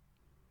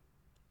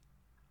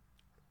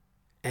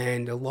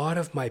 And a lot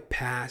of my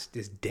past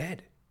is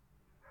dead.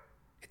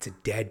 It's a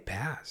dead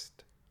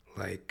past.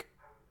 Like,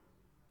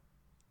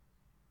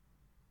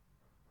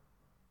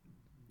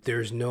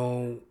 there's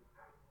no,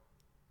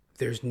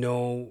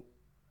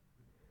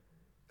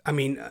 I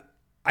mean,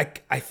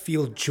 I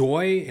feel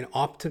joy and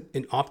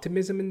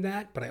optimism in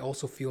that, but I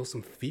also feel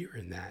some fear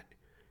in that.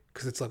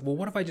 Because it's like, well,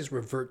 what if I just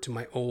revert to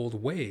my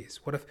old ways?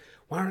 Why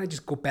don't I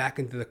just go back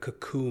into the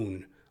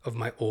cocoon of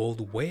my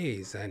old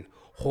ways and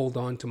hold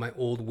on to my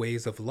old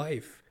ways of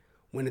life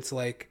when it's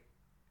like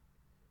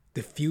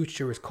the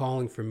future is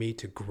calling for me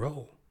to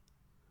grow.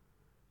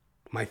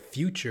 My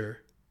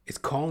future is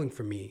calling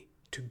for me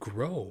to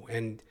grow.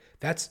 And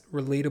that's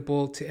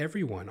relatable to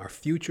everyone. Our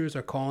futures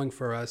are calling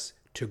for us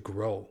to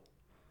grow.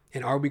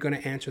 And are we going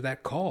to answer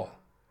that call?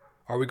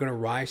 Are we going to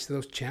rise to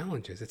those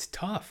challenges? It's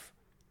tough.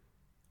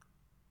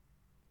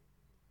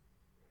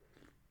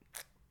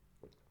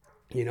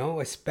 You know,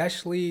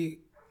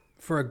 especially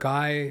for a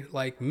guy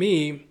like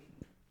me,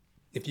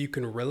 if you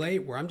can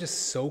relate, where I'm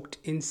just soaked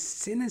in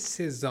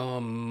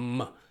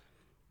cynicism.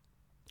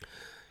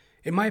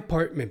 In my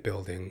apartment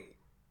building,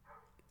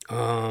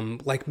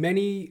 like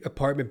many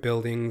apartment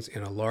buildings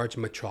in a large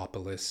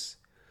metropolis,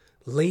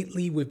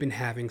 lately we've been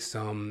having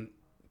some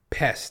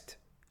pest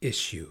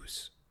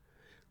issues,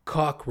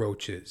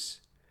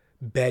 cockroaches,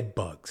 bed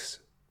bugs.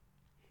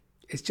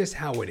 It's just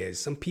how it is.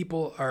 Some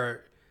people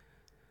are,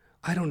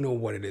 I don't know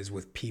what it is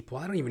with people.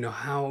 I don't even know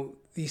how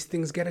these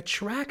things get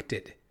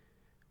attracted.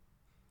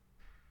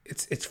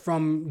 It's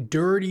from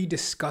dirty,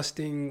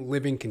 disgusting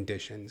living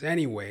conditions.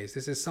 Anyways,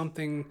 this is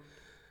something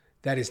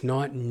that is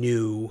not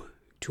new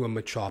to a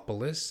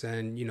metropolis,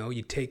 and, you know,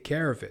 you take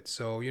care of it.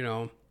 So, you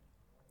know,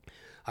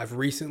 I've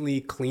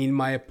recently cleaned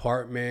my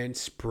apartment,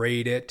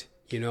 sprayed it,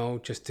 you know,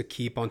 just to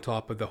keep on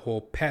top of the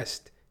whole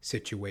pest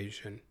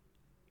situation.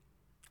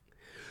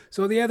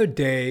 So the other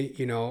day,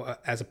 you know,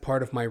 as a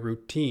part of my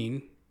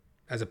routine,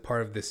 as a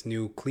part of this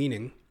new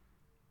cleaning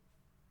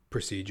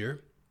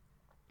procedure,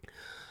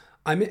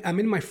 I'm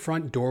in my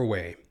front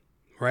doorway,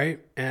 right?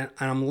 And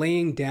I'm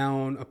laying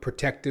down a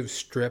protective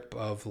strip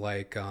of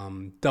like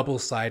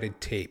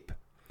double-sided tape.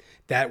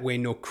 That way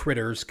no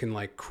critters can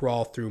like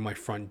crawl through my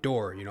front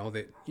door, you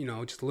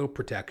know, just a little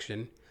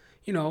protection.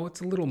 You know, it's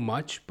a little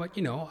much, but,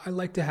 you know, I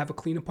like to have a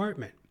clean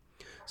apartment.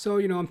 So,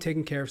 you know, I'm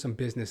taking care of some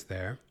business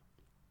there.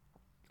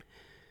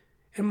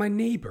 And my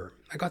neighbor,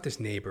 I got this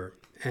neighbor,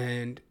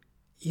 and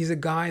he's a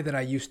guy that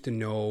I used to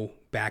know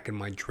back in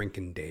my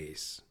drinking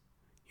days.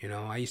 You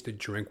know, I used to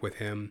drink with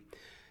him.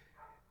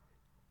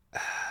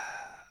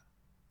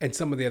 And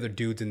some of the other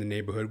dudes in the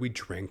neighborhood, we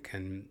drink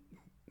and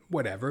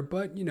whatever.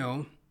 But, you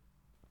know,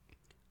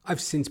 I've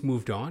since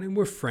moved on and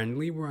we're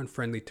friendly. We're on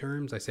friendly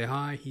terms. I say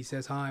hi, he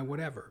says hi,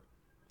 whatever.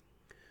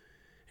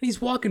 And he's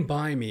walking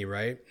by me,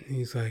 right? And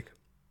he's like,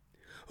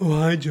 Oh,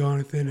 hi,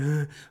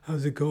 Jonathan.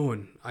 How's it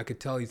going? I could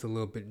tell he's a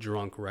little bit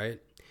drunk, right?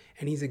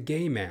 And he's a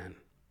gay man,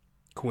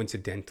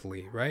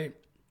 coincidentally, right?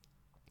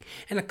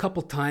 And a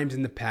couple times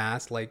in the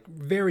past, like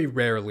very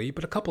rarely,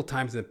 but a couple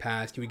times in the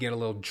past, you would get a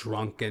little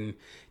drunk and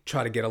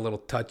try to get a little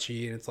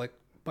touchy. And it's like,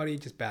 buddy,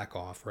 just back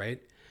off, right?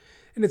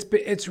 And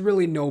it's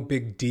really no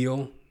big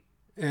deal.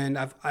 And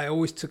I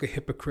always took a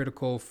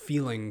hypocritical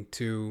feeling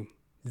to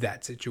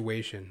that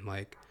situation.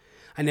 Like,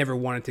 I never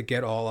wanted to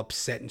get all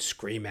upset and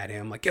scream at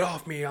him, like, get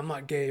off me, I'm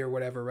not gay or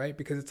whatever, right?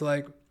 Because it's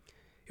like,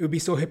 it would be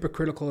so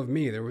hypocritical of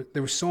me. There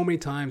were so many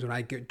times when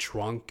I'd get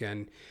drunk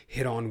and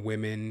hit on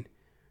women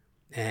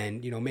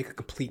and, make a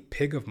complete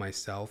pig of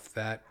myself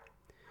that,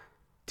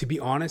 to be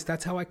honest,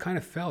 that's how I kind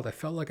of felt. I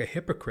felt like a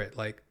hypocrite.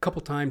 Like, a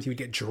couple times he would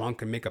get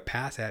drunk and make a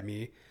pass at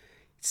me,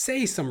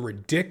 say some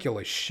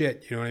ridiculous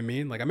shit, you know what I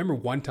mean? Like, I remember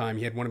one time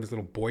he had one of his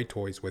little boy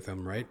toys with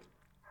him, right?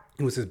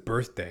 It was his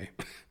birthday.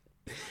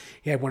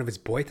 He had one of his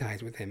boy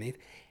ties with him.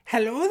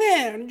 Hello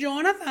there,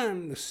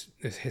 Jonathan. This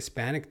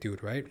Hispanic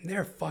dude, right?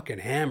 They're fucking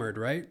hammered,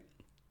 right?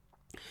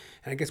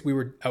 And I guess we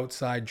were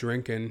outside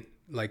drinking,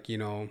 like,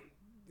 in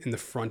the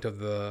front of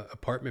the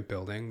apartment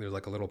building. There's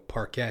like a little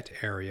parquet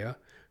area.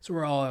 So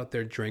we're all out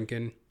there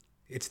drinking.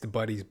 It's the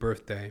buddy's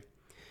birthday.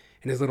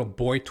 And his little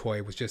boy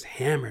toy was just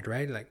hammered,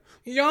 right? Like,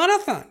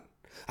 Jonathan,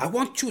 I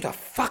want you to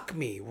fuck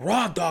me,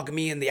 raw dog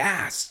me in the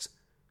ass.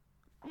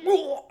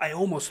 I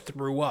almost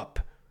threw up.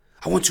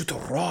 I want you to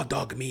raw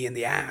dog me in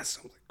the ass.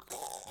 I'm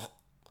like,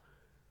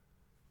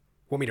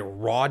 want me to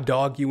raw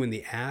dog you in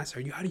the ass? Are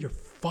you out of your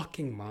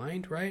fucking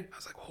mind, right? I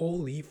was like,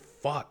 holy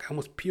fuck. I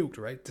almost puked,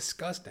 right?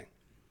 Disgusting.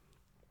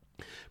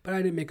 But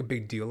I didn't make a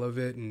big deal of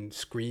it and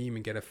scream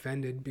and get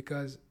offended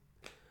because,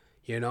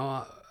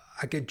 I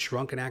get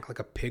drunk and act like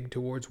a pig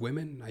towards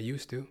women. I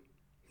used to,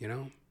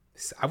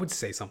 I would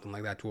say something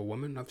like that to a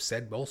woman. I've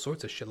said all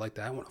sorts of shit like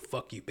that. I want to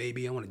fuck you,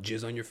 baby. I want to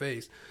jizz on your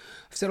face.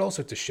 I've said all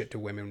sorts of shit to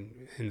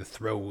women in the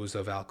throes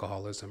of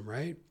alcoholism,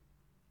 right?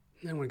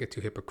 I don't want to get too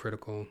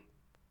hypocritical,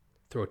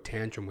 throw a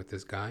tantrum with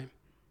this guy.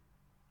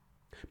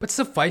 But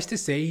suffice to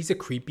say, he's a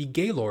creepy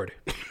gay lord.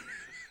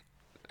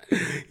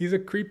 He's a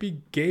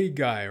creepy gay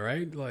guy,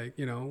 right? Like,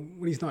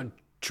 when he's not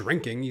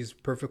drinking, he's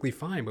perfectly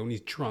fine. But when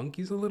he's drunk,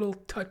 he's a little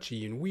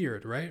touchy and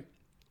weird, right?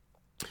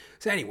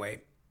 So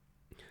anyway,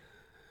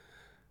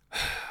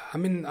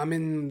 I'm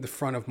in the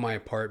front of my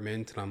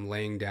apartment and I'm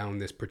laying down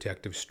this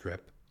protective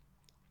strip.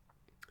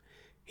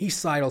 He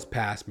sidles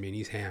past me and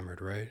he's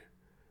hammered, right?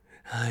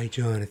 Hi,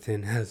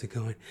 Jonathan. How's it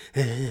going?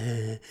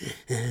 I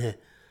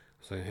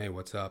was like, hey,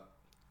 what's up?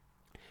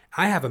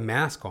 I have a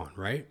mask on,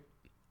 right?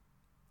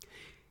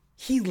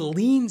 He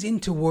leans in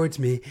towards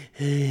me.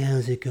 Hey,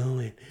 how's it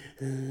going?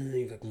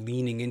 He's like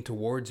leaning in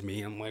towards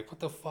me. I'm like, what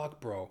the fuck,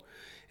 bro?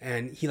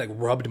 And he like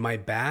rubbed my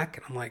back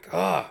and I'm like,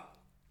 ah.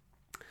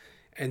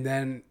 And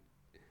then,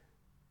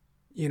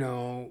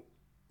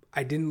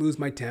 I didn't lose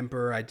my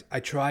temper. I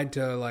tried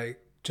to like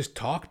just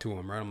talk to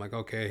him, right? I'm like,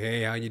 okay,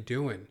 hey, how you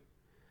doing?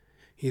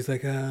 He's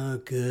like,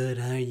 oh, good.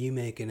 How are you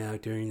making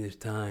out during this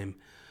time?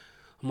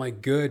 I'm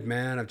like, good,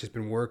 man. I've just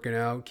been working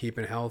out,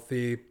 keeping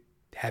healthy.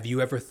 Have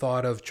you ever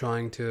thought of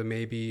trying to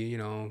maybe,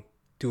 do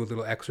a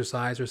little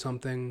exercise or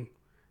something?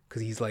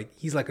 Because he's like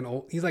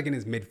in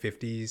his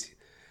mid-50s,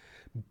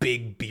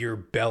 big beer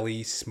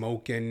belly,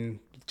 smoking,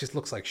 just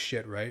looks like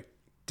shit, right?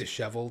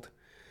 Disheveled.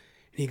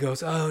 And he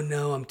goes, oh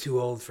no, I'm too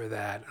old for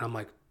that. And I'm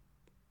like,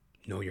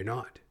 no, you're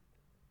not.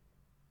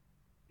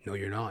 No,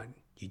 you're not.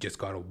 You just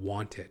gotta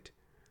want it.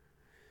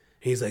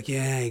 And he's like,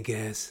 yeah, I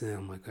guess. And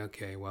I'm like,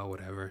 okay, well,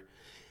 whatever.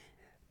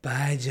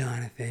 Bye,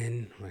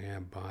 Jonathan. I'm like, yeah,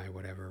 bye,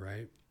 whatever,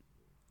 right?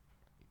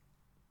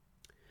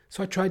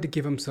 So I tried to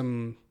give him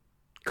some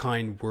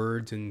kind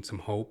words and some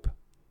hope.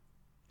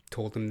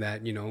 Told him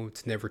that,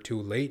 it's never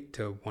too late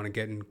to want to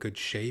get in good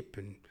shape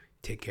and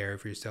take care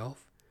of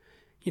yourself.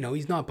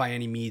 He's not by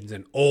any means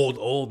an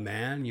old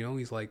man.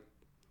 He's like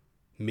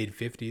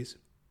mid-50s.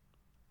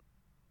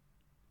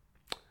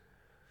 But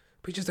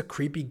he's just a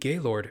creepy gay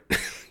lord.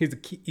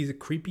 he's a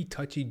creepy,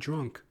 touchy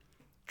drunk.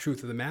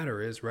 Truth of the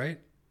matter is, right?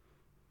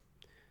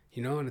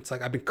 And it's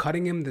like I've been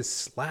cutting him this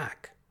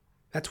slack.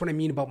 That's what I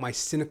mean about my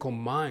cynical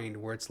mind,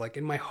 where it's like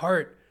in my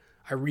heart,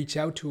 I reach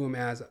out to him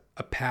as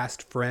a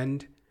past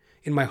friend.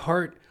 In my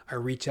heart, I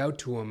reach out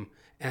to him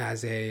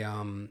as a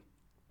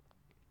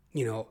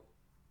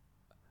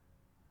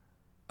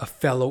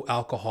fellow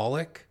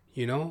alcoholic.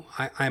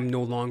 I'm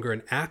no longer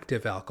an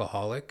active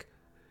alcoholic.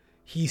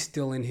 He's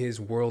still in his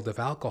world of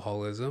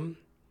alcoholism.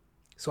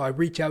 So I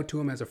reach out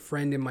to him as a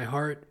friend in my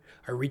heart.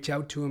 I reach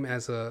out to him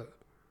as a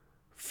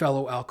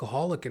fellow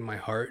alcoholic in my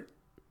heart.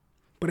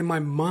 But in my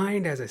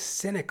mind as a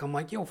cynic, I'm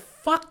like, yo,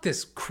 fuck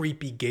this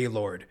creepy gay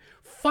lord.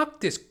 Fuck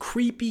this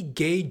creepy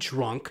gay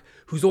drunk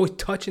who's always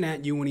touching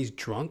at you when he's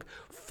drunk.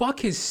 Fuck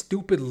his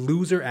stupid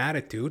loser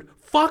attitude.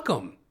 Fuck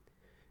him.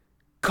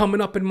 Coming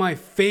up in my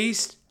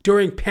face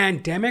during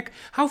pandemic.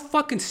 How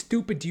fucking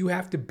stupid do you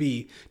have to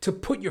be to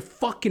put your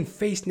fucking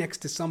face next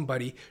to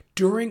somebody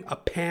during a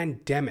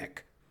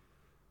pandemic?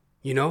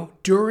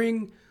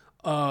 During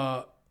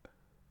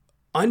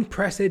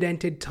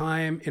unprecedented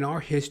time in our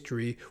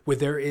history where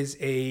there is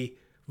a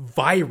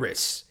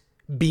virus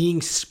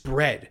being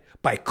spread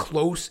by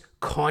close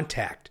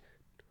contact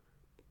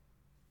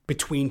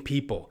between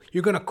people.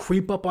 You're gonna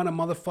creep up on a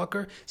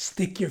motherfucker,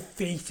 stick your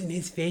face in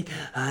his face.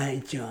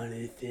 Hi,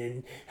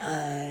 Jonathan.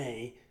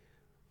 Hi.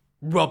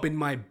 Rubbing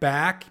my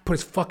back, put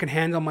his fucking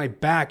hand on my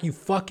back. You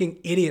fucking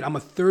idiot. I'm a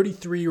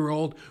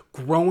 33-year-old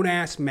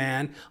grown-ass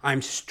man.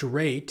 I'm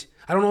straight.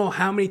 I don't know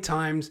how many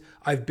times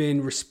I've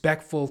been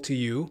respectful to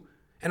you,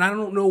 and I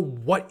don't know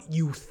what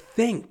you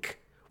think.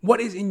 What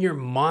is in your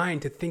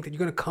mind to think that you're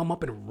gonna come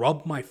up and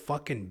rub my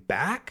fucking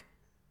back?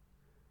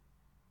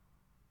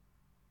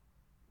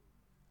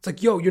 It's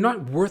like, yo, you're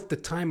not worth the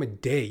time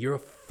of day. You're a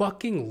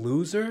fucking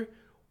loser.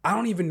 I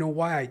don't even know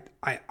why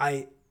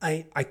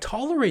I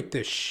tolerate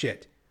this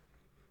shit.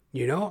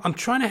 You know, I'm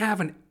trying to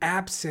have an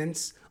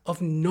absence of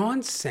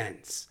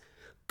nonsense.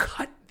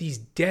 Cut these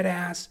dead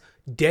ass,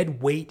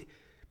 dead weight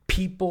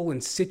people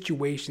and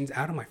situations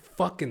out of my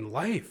fucking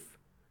life.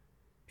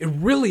 It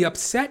really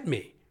upset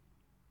me.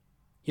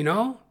 You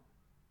know?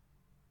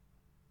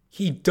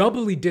 He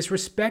doubly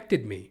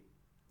disrespected me.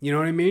 You know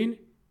what I mean?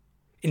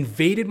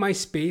 Invaded my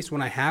space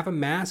when I have a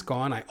mask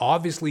on. I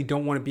obviously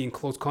don't want to be in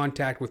close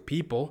contact with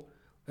people.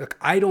 Like,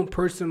 I don't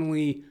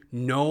personally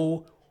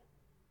know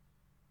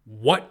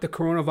what the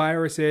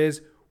coronavirus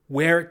is,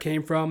 where it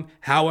came from,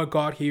 how it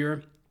got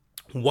here,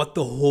 what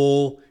the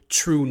whole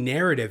true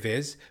narrative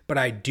is, but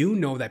I do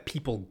know that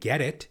people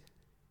get it.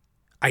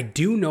 I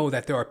do know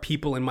that there are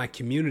people in my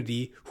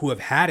community who have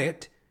had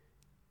it,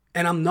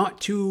 and I'm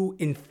not too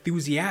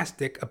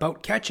enthusiastic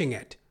about catching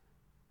it,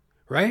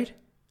 right?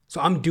 So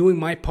I'm doing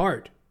my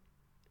part.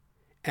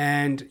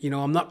 And, you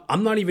know,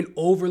 I'm not even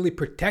overly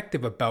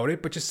protective about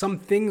it, but just some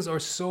things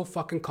are so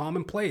fucking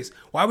commonplace.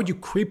 Why would you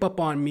creep up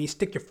on me,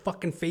 stick your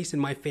fucking face in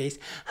my face?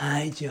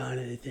 Hi,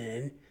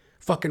 Jonathan.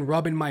 Fucking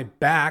rubbing my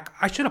back.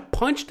 I should have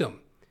punched him.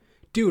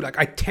 Dude, like,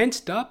 I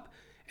tensed up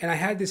and I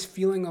had this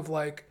feeling of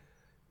like,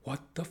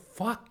 what the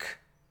fuck?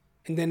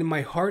 And then in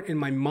my heart, in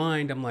my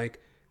mind, I'm like,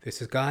 this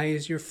guy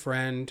is your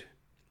friend,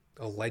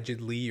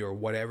 allegedly, or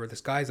whatever. This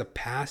guy's a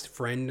past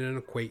friend and an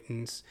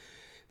acquaintance.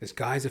 This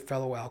guy's a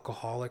fellow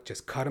alcoholic.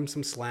 Just cut him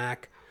some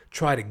slack.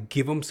 Try to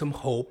give him some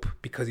hope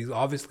because he's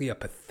obviously a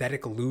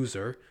pathetic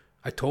loser.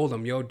 I told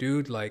him, yo,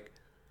 dude, like,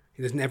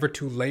 it's never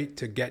too late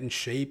to get in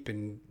shape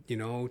and, you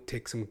know,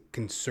 take some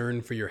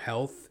concern for your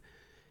health.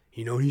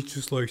 You know, he's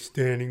just like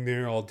standing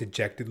there all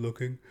dejected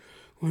looking.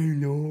 I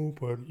know,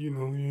 but, you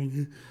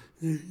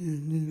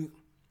know,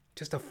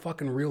 just a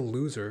fucking real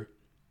loser.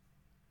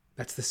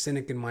 That's the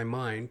cynic in my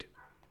mind.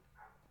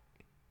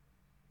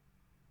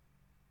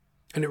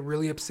 And it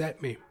really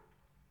upset me.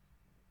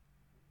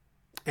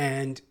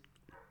 And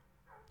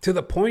to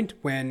the point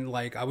when,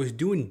 like, I was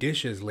doing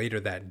dishes later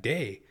that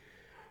day.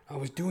 I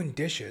was doing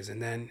dishes,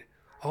 and then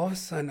all of a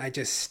sudden I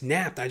just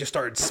snapped. I just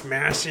started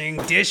smashing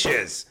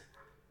dishes.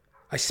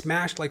 I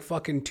smashed like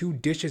fucking 2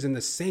 dishes in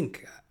the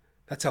sink.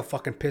 That's how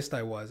fucking pissed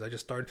I was. I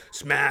just started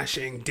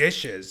smashing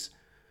dishes.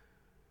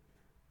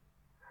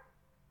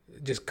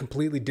 Just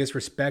completely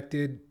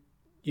disrespected,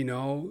 you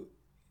know.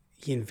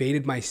 He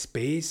invaded my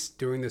space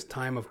during this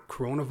time of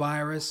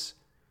coronavirus.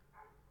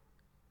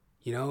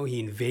 You know, he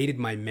invaded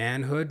my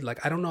manhood.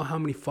 Like, I don't know how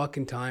many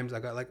fucking times I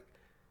got, like,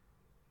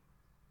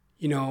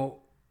 you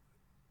know,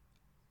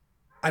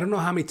 I don't know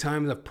how many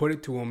times I've put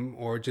it to him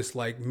or just,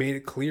 like, made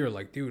it clear,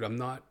 like, dude,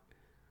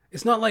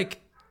 it's not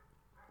like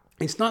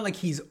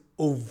he's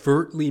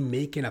overtly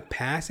making a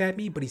pass at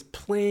me, but he's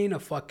playing a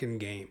fucking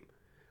game.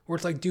 Where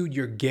it's like, dude,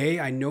 you're gay.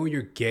 I know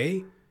you're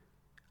gay.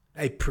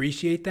 I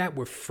appreciate that.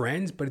 We're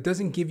friends, but it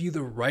doesn't give you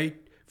the right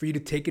for you to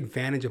take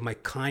advantage of my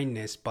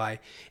kindness by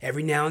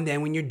every now and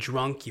then when you're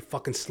drunk, you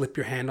fucking slip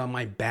your hand on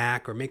my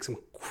back or make some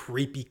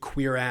creepy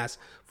queer ass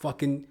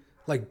fucking,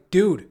 like,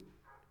 dude,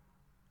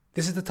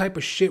 this is the type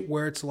of shit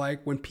where it's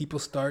like when people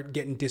start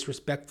getting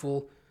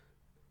disrespectful,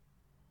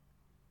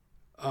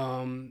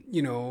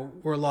 you know,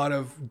 or a lot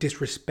of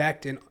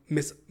disrespect and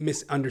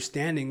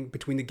misunderstanding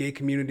between the gay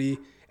community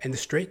and the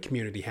straight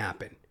community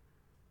happen.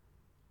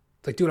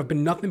 It's like, dude, I've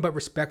been nothing but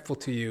respectful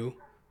to you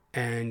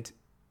and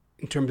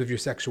in terms of your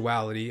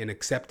sexuality and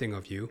accepting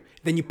of you.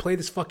 Then you play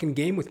this fucking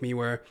game with me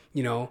where,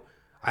 you know,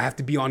 I have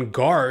to be on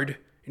guard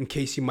in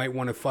case you might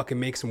want to fucking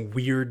make some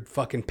weird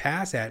fucking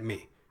pass at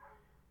me.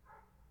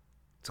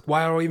 It's like,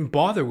 why do I even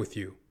bother with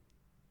you?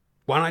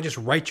 Why don't I just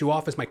write you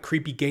off as my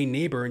creepy gay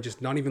neighbor and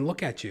just not even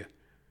look at you?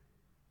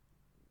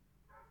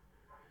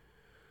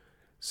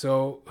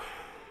 So,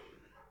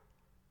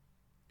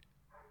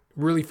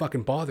 really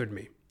fucking bothered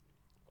me.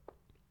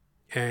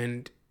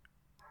 And,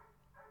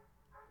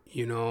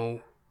 you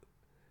know,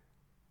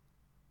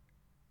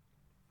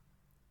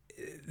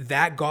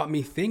 that got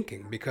me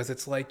thinking because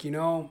it's like, you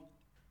know,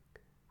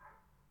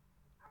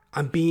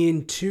 I'm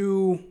being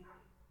too,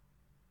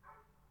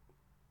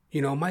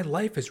 you know, my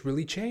life has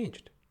really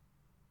changed.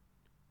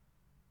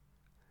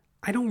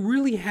 I don't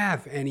really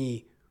have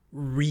any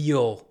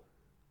real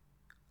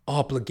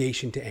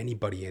obligation to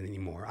anybody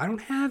anymore. I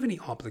don't have any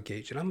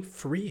obligation. I'm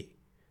free.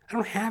 I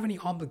don't have any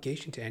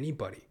obligation to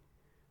anybody.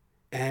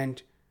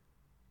 And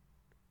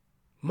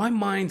my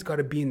mind's got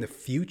to be in the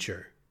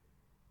future.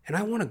 And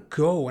I want to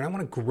go and I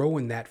want to grow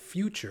in that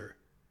future.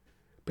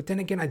 But then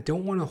again, I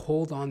don't want to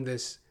hold on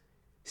this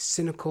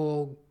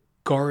cynical,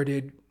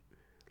 guarded,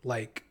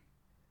 like,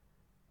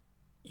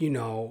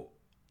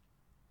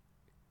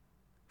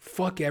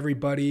 fuck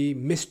everybody,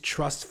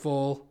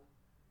 mistrustful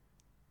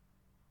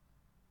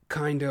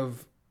kind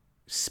of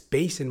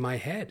space in my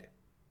head.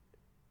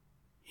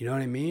 You know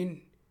what I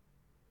mean?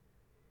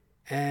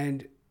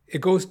 And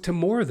it goes to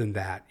more than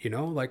that,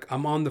 like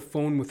I'm on the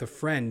phone with a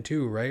friend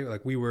too, right?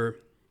 Like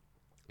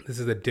this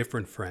is a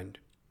different friend.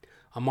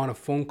 I'm on a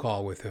phone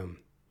call with him.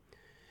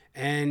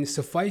 And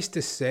suffice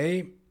to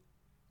say,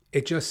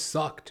 it just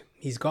sucked.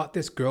 He's got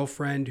this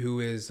girlfriend who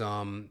is,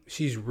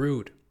 she's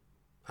rude.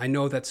 I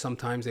know that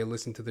sometimes they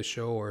listen to the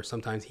show or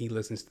sometimes he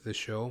listens to the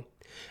show.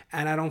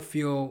 And I don't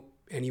feel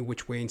any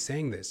which way in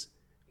saying this.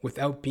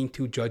 Without being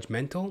too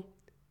judgmental,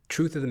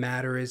 truth of the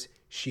matter is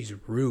she's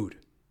rude.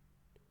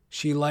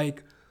 She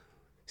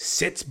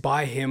sits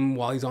by him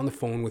while he's on the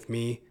phone with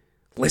me,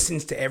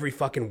 listens to every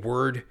fucking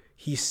word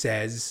he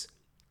says.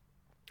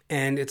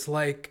 And it's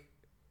like,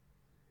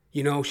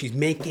 she's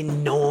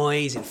making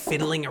noise and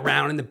fiddling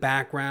around in the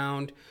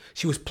background.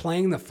 She was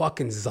playing the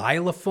fucking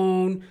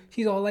xylophone.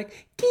 She's all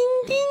like, ding,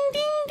 ding,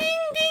 ding, ding,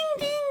 ding,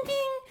 ding, ding,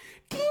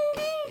 ding,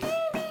 ding,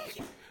 ding,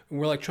 ding. And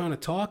we're trying to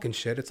talk and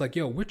shit. It's like,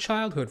 we're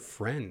childhood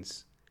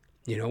friends.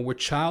 We're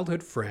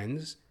childhood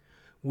friends.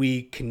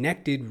 We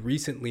connected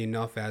recently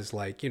enough as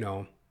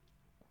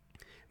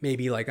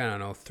maybe I don't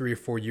know, 3 or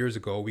 4 years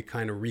ago, we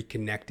kind of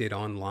reconnected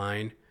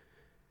online.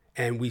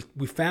 And we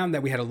found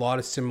that we had a lot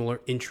of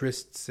similar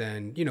interests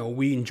and,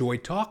 we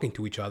enjoyed talking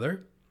to each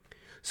other.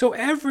 So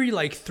every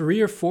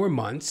 3 or 4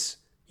 months,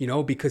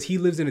 because he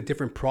lives in a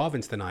different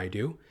province than I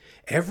do,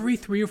 every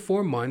 3 or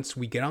 4 months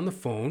we get on the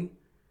phone,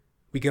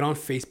 we get on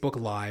Facebook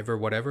Live or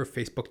whatever,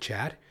 Facebook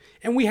chat,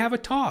 and we have a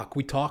talk.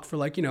 We talk for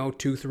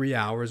 2-3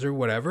 hours or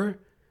whatever.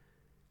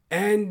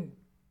 And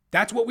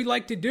that's what we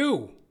like to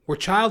do. We're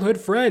childhood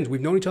friends.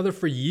 We've known each other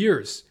for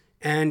years.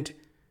 And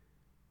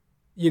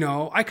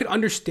I could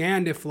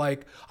understand if I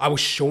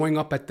was showing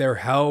up at their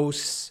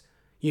house,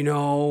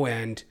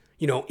 and,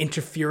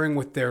 interfering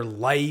with their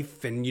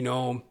life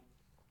and,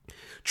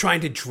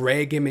 trying to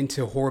drag him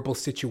into horrible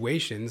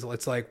situations.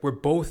 It's we're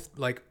both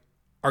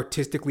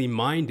artistically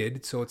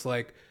minded. So it's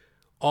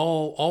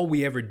all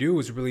we ever do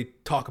is really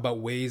talk about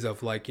ways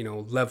of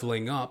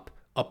leveling up,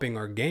 upping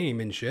our game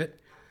and shit.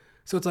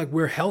 So it's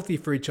we're healthy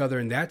for each other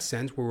in that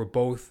sense where we're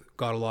both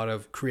got a lot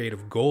of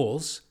creative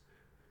goals.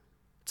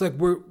 It's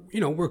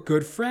we're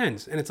good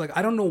friends. And it's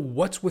I don't know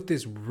what's with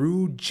this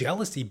rude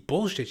jealousy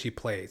bullshit she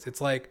plays.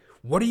 It's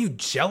what are you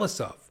jealous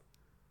of?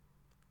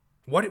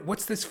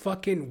 What's this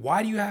fucking,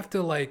 why do you have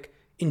to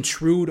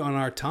intrude on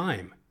our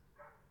time?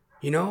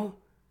 And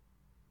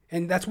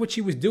that's what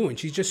she was doing.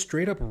 She's just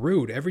straight up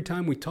rude every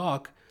time we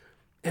talk.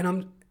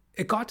 And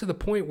it got to the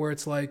point where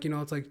it's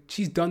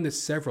she's done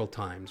this several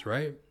times,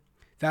 right?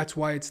 That's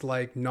why it's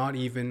not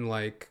even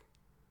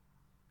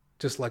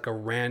just a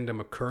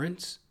random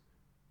occurrence.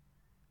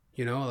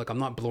 I'm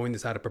not blowing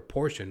this out of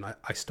proportion.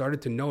 I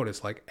started to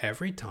notice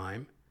every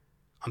time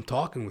I'm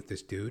talking with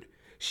this dude,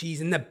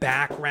 she's in the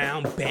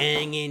background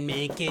banging,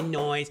 making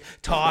noise,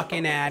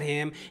 talking at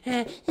him.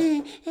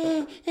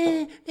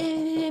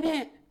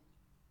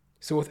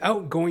 So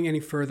without going any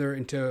further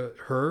into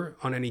her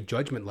on any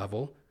judgment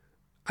level,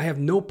 I have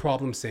no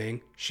problem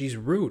saying she's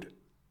rude.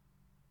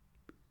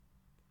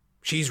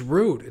 She's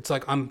rude. It's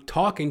I'm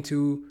talking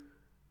to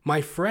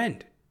my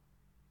friend.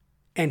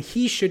 And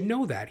he should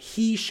know that.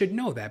 He should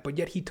know that. But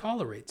yet he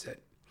tolerates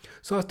it.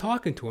 So I was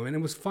talking to him and it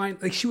was fine.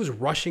 She was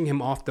rushing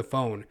him off the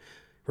phone.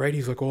 Right?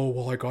 He's oh,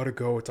 well, I gotta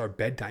go. It's our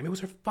bedtime. It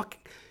was her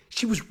fucking...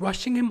 She was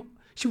rushing him.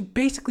 She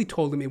basically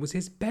told him it was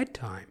his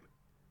bedtime.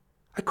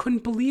 I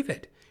couldn't believe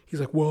it.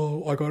 He's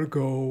well, I gotta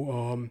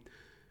go.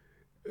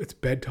 It's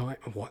bedtime.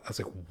 What? I was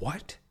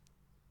what?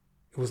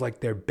 It was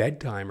their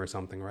bedtime or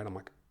something, right? I'm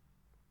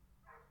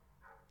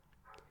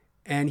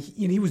and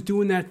he was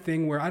doing that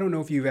thing where, I don't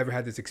know if you've ever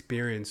had this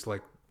experience,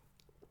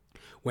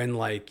 when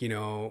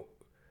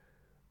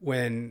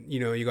when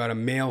you got a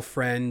male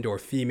friend or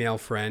female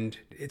friend.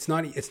 It's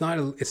not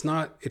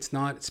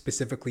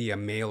specifically a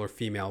male or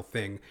female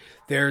thing.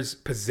 There's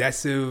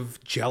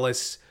possessive,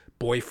 jealous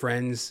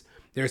boyfriends.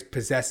 There's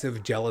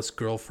possessive, jealous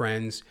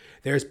girlfriends.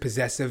 There's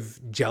possessive,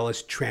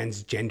 jealous,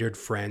 transgendered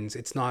friends.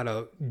 It's not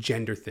a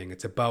gender thing.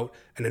 It's about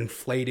an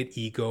inflated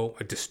ego,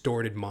 a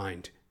distorted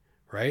mind,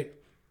 right?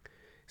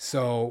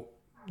 So,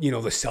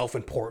 the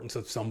self-importance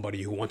of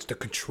somebody who wants to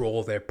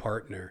control their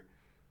partner.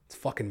 It's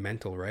fucking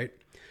mental, right?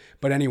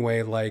 But anyway,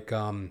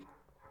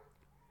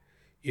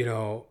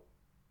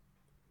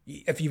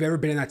 if you've ever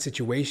been in that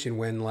situation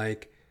when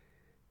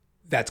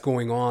that's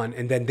going on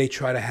and then they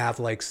try to have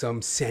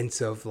some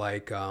sense of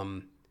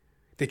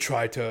they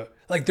try to,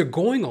 they're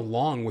going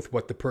along with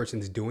what the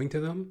person's doing to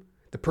them.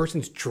 The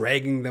person's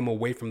dragging them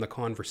away from the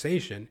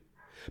conversation,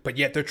 but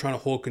yet they're trying to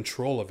hold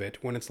control of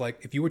it. When it's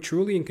if you were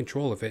truly in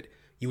control of it,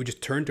 you would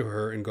just turn to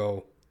her and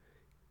go,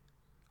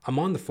 I'm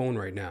on the phone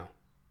right now.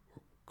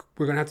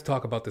 we're going to have to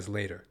talk about this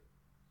later.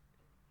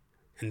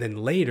 And then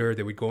later,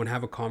 they would go and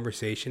have a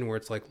conversation where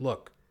it's like,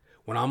 look,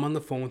 when I'm on the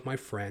phone with my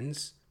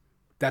friends,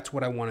 that's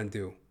what I want to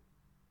do.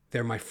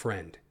 They're my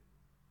friend.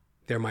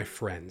 They're my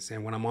friends.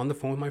 And when I'm on the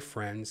phone with my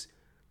friends,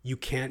 you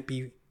can't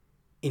be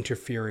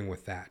interfering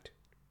with that.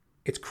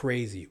 It's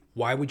crazy.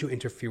 Why would you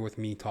interfere with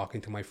me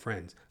talking to my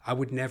friends? I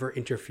would never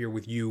interfere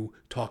with you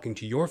talking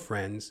to your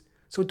friends.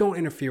 So don't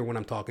interfere when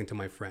I'm talking to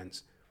my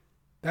friends.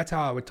 That's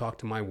how I would talk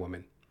to my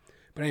woman.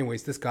 But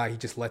anyways, this guy, he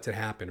just lets it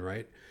happen,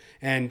 right?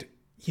 And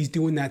he's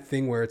doing that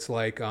thing where it's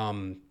like,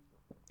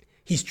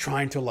 he's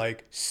trying to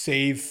like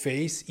save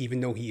face, even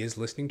though he is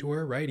listening to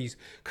her, right? He's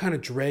kind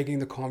of dragging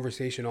the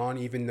conversation on,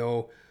 even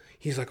though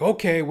he's like,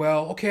 okay,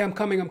 I'm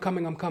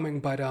coming.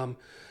 But,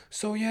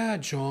 so yeah,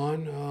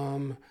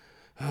 John,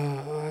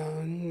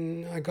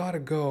 I gotta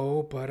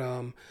go, but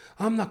I'm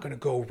not gonna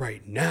go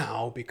right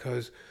now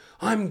because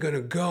I'm gonna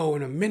go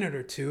in a minute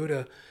or two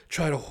to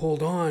try to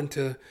hold on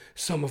to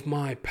some of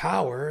my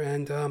power.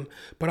 And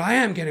but I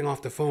am getting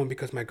off the phone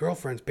because my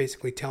girlfriend's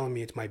basically telling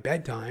me it's my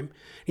bedtime.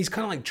 He's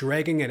kind of like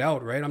dragging it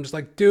out, right? I'm just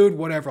like, dude,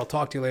 whatever. I'll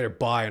talk to you later.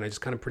 Bye. And I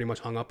just kind of pretty much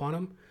hung up on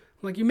him.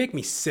 I'm like, you make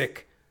me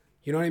sick.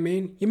 You know what I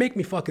mean? You make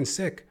me fucking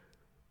sick.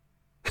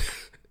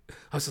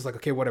 I was just like,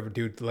 okay, whatever,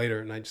 dude, later.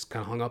 And I just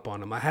kind of hung up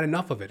on him. I had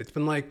enough of it. It's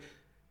been like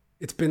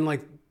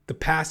the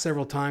past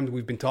several times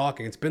we've been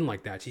talking, it's been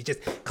like that. She's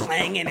just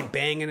clanging and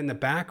banging in the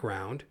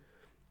background.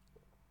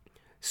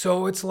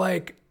 So it's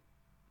like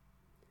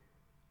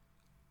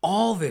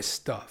all this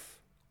stuff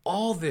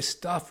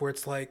where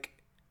it's like,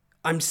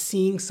 I'm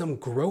seeing some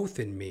growth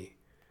in me.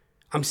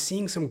 I'm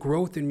seeing some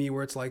growth in me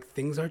where it's like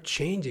things are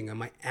changing and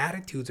my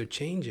attitudes are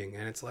changing.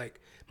 And it's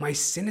like my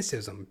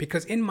cynicism,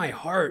 because in my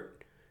heart,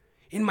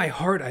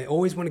 I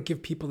always want to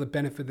give people the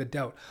benefit of the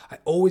doubt. I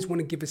always want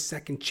to give a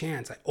second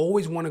chance. I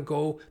always want to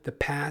go the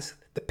path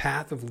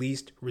of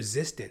least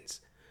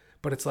resistance.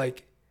 But it's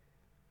like,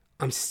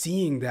 I'm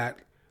seeing that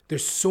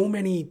there's so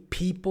many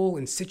people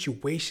and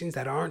situations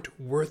that aren't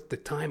worth the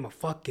time of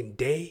fucking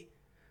day.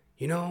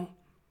 You know,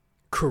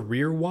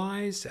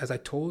 career-wise, as I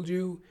told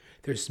you,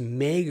 there's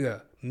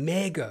mega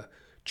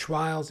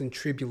trials and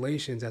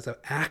tribulations as an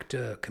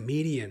actor,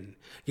 comedian.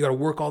 You gotta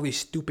work all these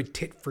stupid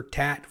tit for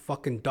tat,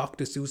 fucking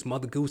Dr. Seuss,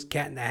 Mother Goose,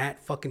 Cat in the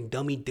Hat, fucking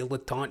dummy,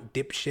 dilettante,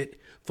 dipshit,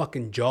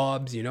 fucking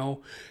jobs, you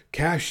know?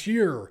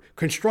 Cashier,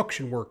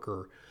 construction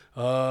worker,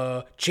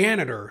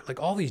 janitor, like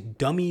all these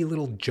dummy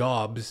little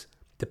jobs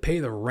to pay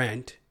the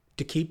rent,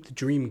 to keep the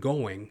dream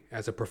going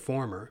as a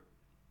performer.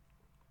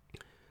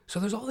 So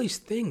there's all these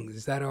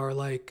things that are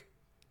like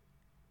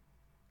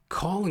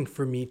calling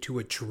for me to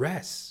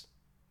address.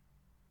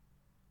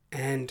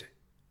 And,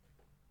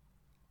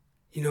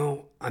 you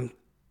know,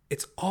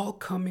 it's all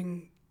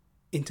coming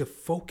into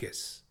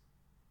focus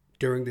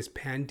during this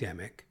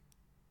pandemic.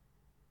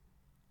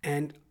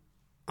 And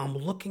I'm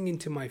looking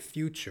into my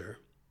future.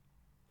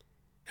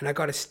 And I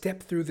got to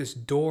step through this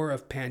door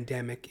of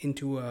pandemic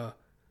into a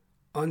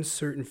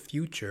uncertain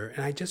future.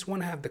 And I just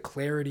want to have the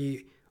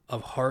clarity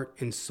of heart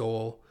and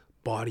soul,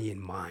 body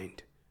and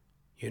mind.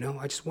 You know,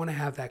 I just want to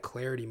have that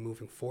clarity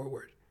moving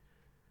forward.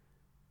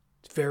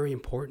 It's very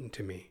important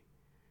to me.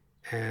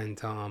 And,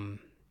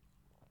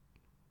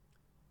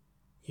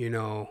 you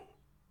know,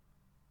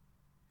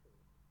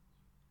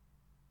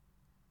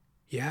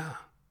 yeah,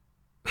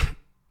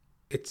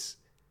 it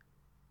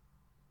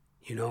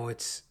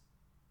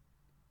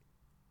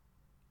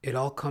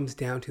all comes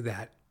down to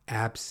that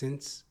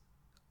absence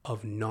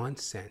of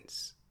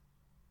nonsense.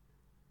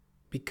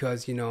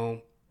 Because, you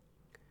know,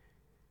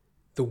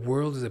 the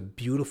world is a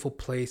beautiful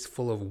place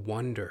full of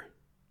wonder.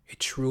 It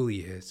truly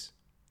is.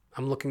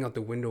 I'm looking out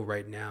the window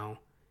right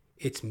now.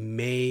 It's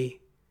May,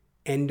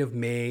 end of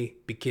May,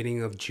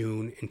 beginning of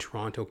June in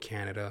Toronto,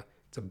 Canada.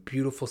 It's a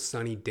beautiful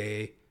sunny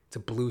day. It's a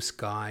blue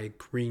sky,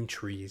 green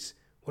trees.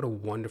 What a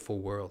wonderful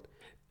world.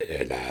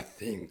 And I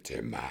think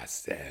to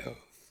myself,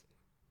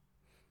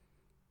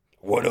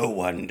 what a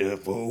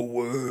wonderful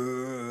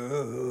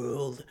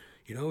world.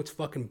 You know, it's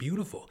fucking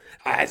beautiful.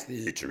 I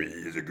see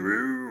trees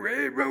grow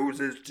and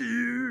roses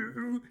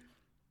too.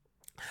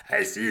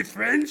 I see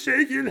friends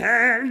shaking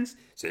hands,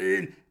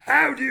 saying,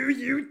 how do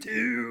you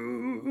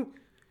do?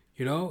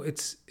 You know,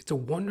 it's a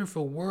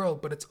wonderful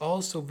world, but it's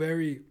also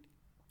very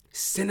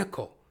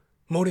cynical,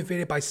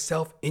 motivated by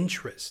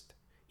self-interest.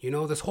 You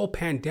know, this whole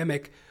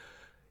pandemic,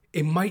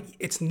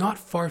 it's not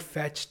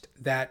far-fetched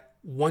that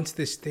once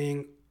this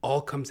thing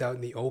all comes out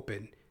in the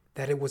open,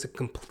 that it was a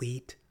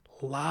complete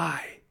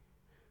lie.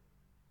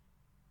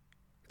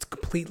 It's a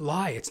complete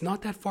lie. It's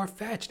not that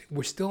far-fetched.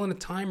 We're still in a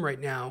time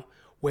right now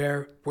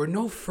where we're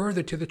no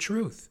further to the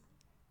truth.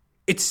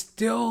 It's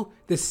still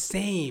the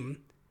same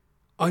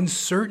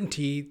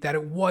uncertainty that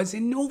it was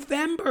in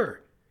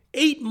November.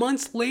 8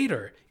 months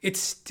later,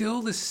 it's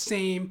still the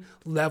same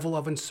level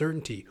of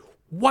uncertainty.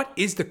 What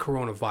is the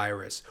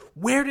coronavirus?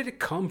 Where did it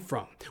come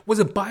from? Was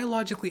it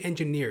biologically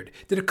engineered?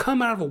 Did it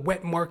come out of a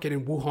wet market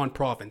in Wuhan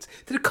province?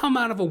 Did it come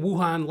out of a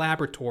Wuhan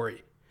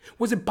laboratory?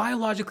 Was it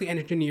biologically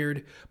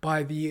engineered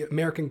by the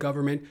American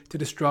government to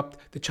disrupt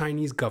the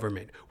Chinese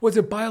government? Was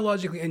it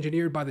biologically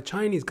engineered by the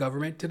Chinese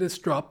government to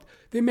disrupt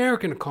the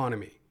American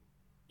economy?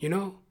 You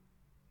know?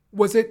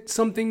 Was it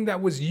something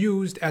that was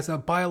used as a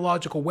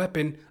biological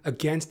weapon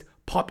against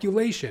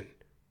population?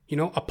 You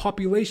know, a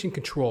population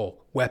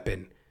control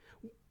weapon.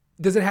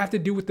 Does it have to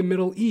do with the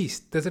Middle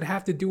East? Does it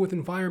have to do with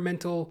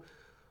environmental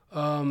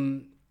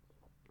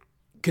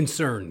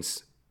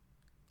concerns?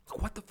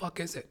 What the fuck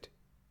is it?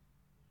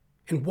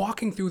 And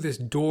walking through this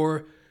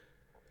door,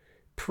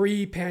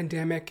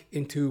 pre-pandemic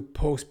into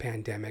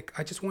post-pandemic,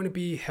 I just want to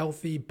be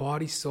healthy,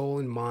 body, soul,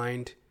 and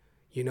mind.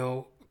 You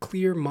know,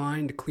 clear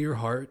mind, clear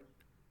heart.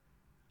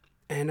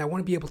 And I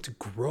want to be able to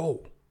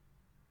grow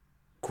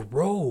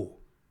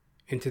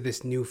into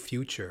this new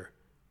future,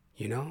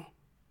 you know?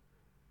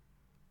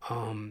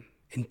 And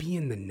be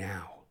in the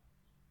now.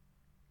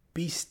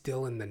 Be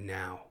still in the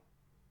now.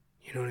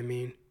 You know what I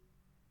mean?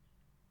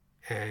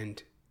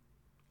 And,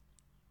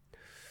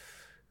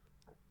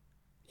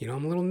 you know,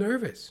 I'm a little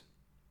nervous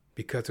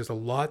because there's a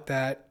lot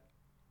that,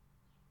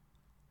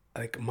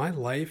 like, my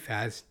life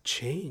has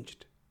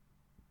changed.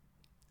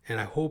 And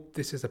I hope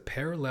this is a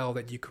parallel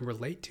that you can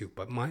relate to,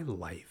 but my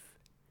life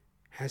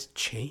has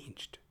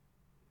changed.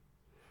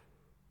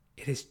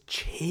 It has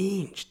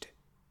changed.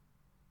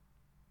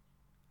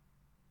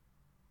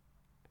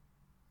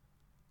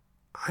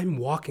 I'm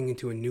walking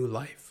into a new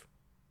life.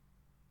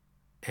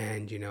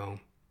 And, you know,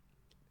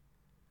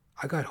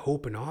 I got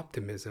hope and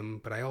optimism,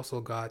 but I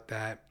also got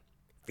that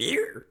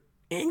fear,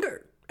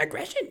 anger,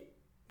 aggression.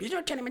 These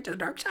are turning into the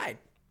dark side.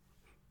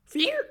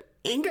 Fear,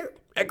 anger,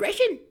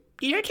 aggression.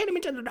 These are turning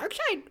into the dark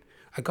side.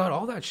 I got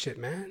all that shit,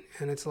 man.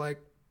 And it's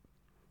like,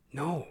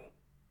 no,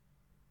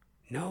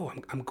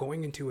 I'm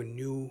going into a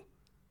new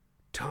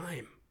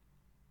time.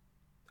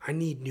 I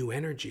need new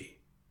energy.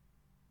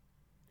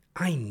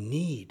 I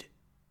need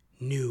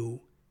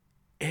new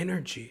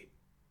energy.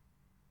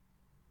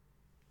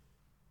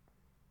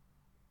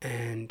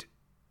 And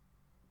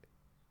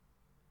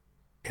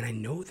I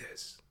know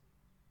this.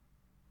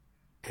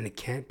 And it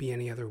can't be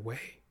any other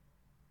way.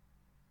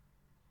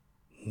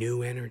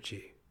 New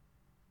energy.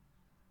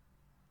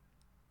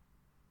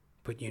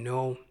 But you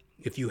know,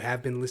 if you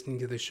have been listening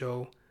to the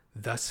show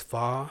thus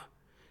far,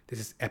 this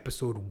is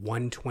episode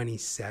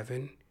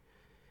 127,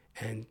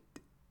 and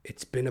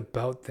it's been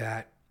about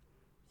that.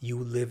 You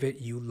live it,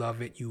 you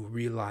love it, you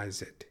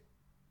realize it.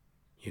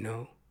 You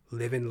know,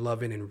 living,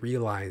 loving, and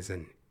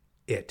realizing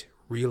it.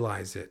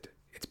 Realize it.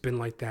 It's been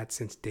like that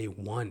since day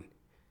one.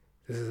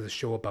 This is a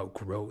show about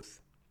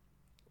growth.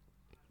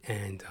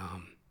 And,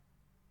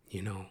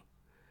 you know,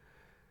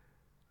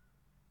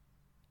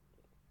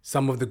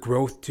 some of the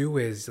growth too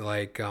is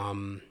like,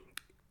 I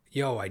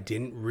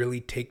didn't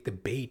really take the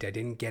bait. I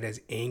didn't get as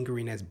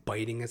angry and as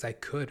biting as I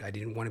could. I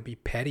didn't want to be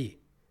petty.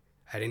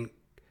 I didn't,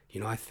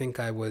 I think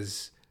I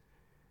was,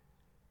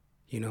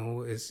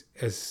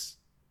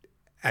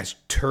 as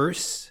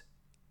terse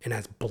and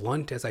as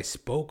blunt as I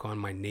spoke on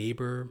my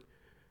neighbor,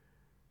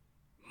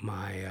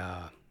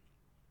 my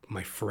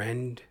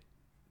friend,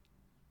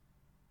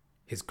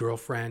 his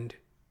girlfriend,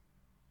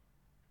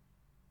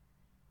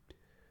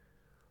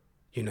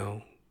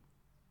 the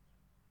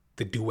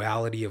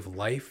duality of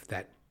life,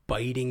 that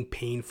biting,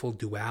 painful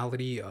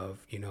duality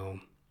of,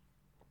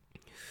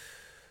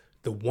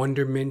 the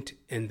wonderment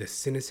and the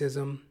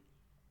cynicism.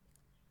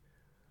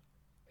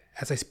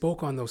 As I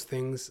spoke on those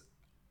things,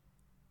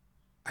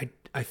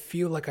 I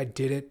feel like I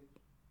did it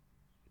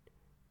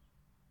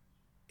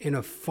in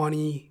a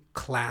funny,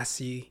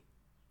 classy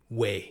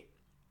way.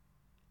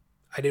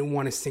 I didn't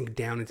want to sink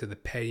down into the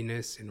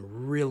pettiness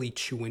and really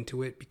chew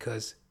into it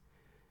because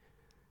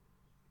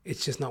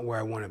it's just not where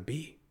I want to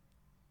be.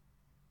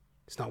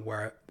 It's not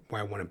where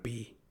I want to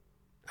be.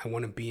 I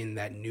want to be in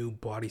that new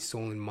body,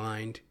 soul, and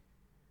mind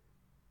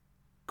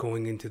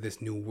going into this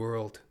new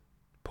world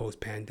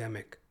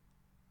post-pandemic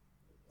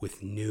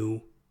with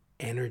new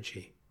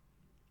energy.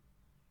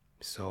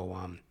 So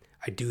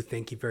I do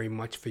thank you very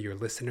much for your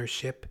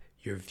listenership,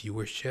 your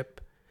viewership.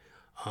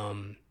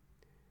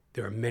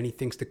 There are many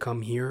things to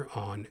come here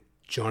on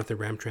Jonathan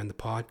Ramcharan, the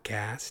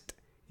podcast,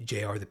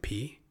 JR the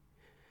P.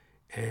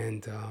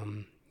 And,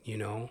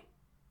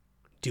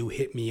 do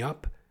hit me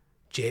up,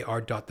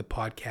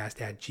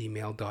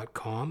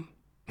 jr.thepodcast@gmail.com.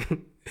 If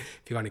you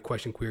got any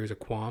question, queries, or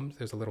qualms,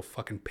 there's a little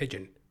fucking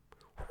pigeon.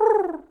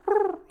 A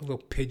little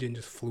pigeon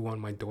just flew on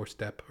my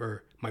doorstep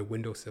or my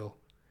windowsill.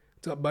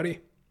 What's up,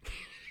 buddy?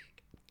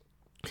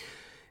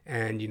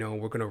 And,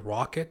 we're going to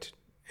rock it,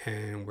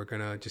 and we're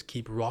going to just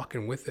keep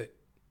rocking with it.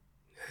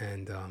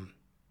 And I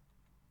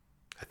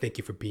thank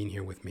you for being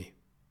here with me.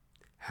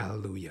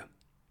 Hallelujah.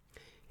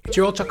 It's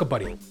your old Chucka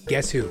buddy.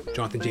 Guess who?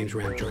 Jonathan James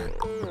Ramcharan,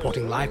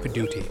 reporting live for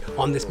duty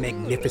on this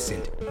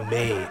magnificent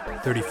May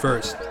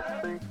 31st,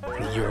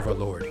 in the year of our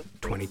Lord,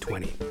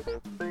 2020.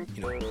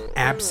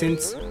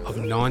 Absence of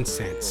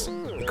nonsense.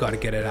 We got to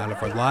get it out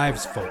of our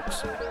lives,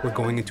 folks. We're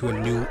going into a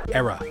new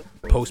era,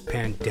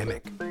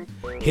 post-pandemic.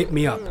 Hit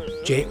me up,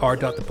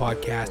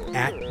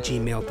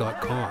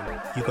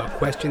 jr.thepodcast@gmail.com. You got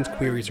questions,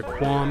 queries, or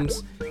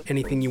qualms,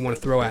 anything you want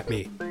to throw at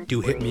me,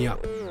 do hit me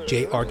up.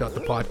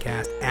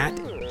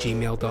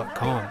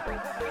 jr.thepodcast@gmail.com.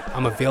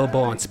 I'm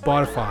available on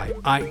Spotify,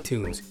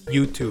 iTunes,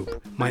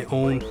 YouTube, my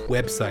own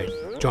website,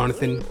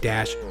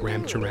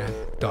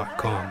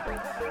 jonathan-ramcharan.com.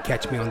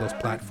 Catch me on those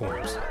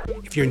platforms.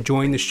 If you're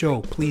enjoying the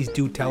show, please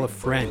do tell a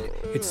friend.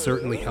 It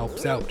certainly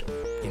helps out.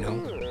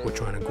 We're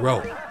trying to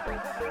grow.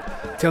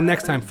 Till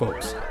next time,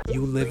 folks,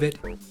 you live it,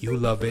 you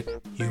love it,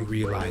 you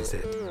realize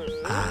it.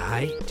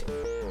 Aight?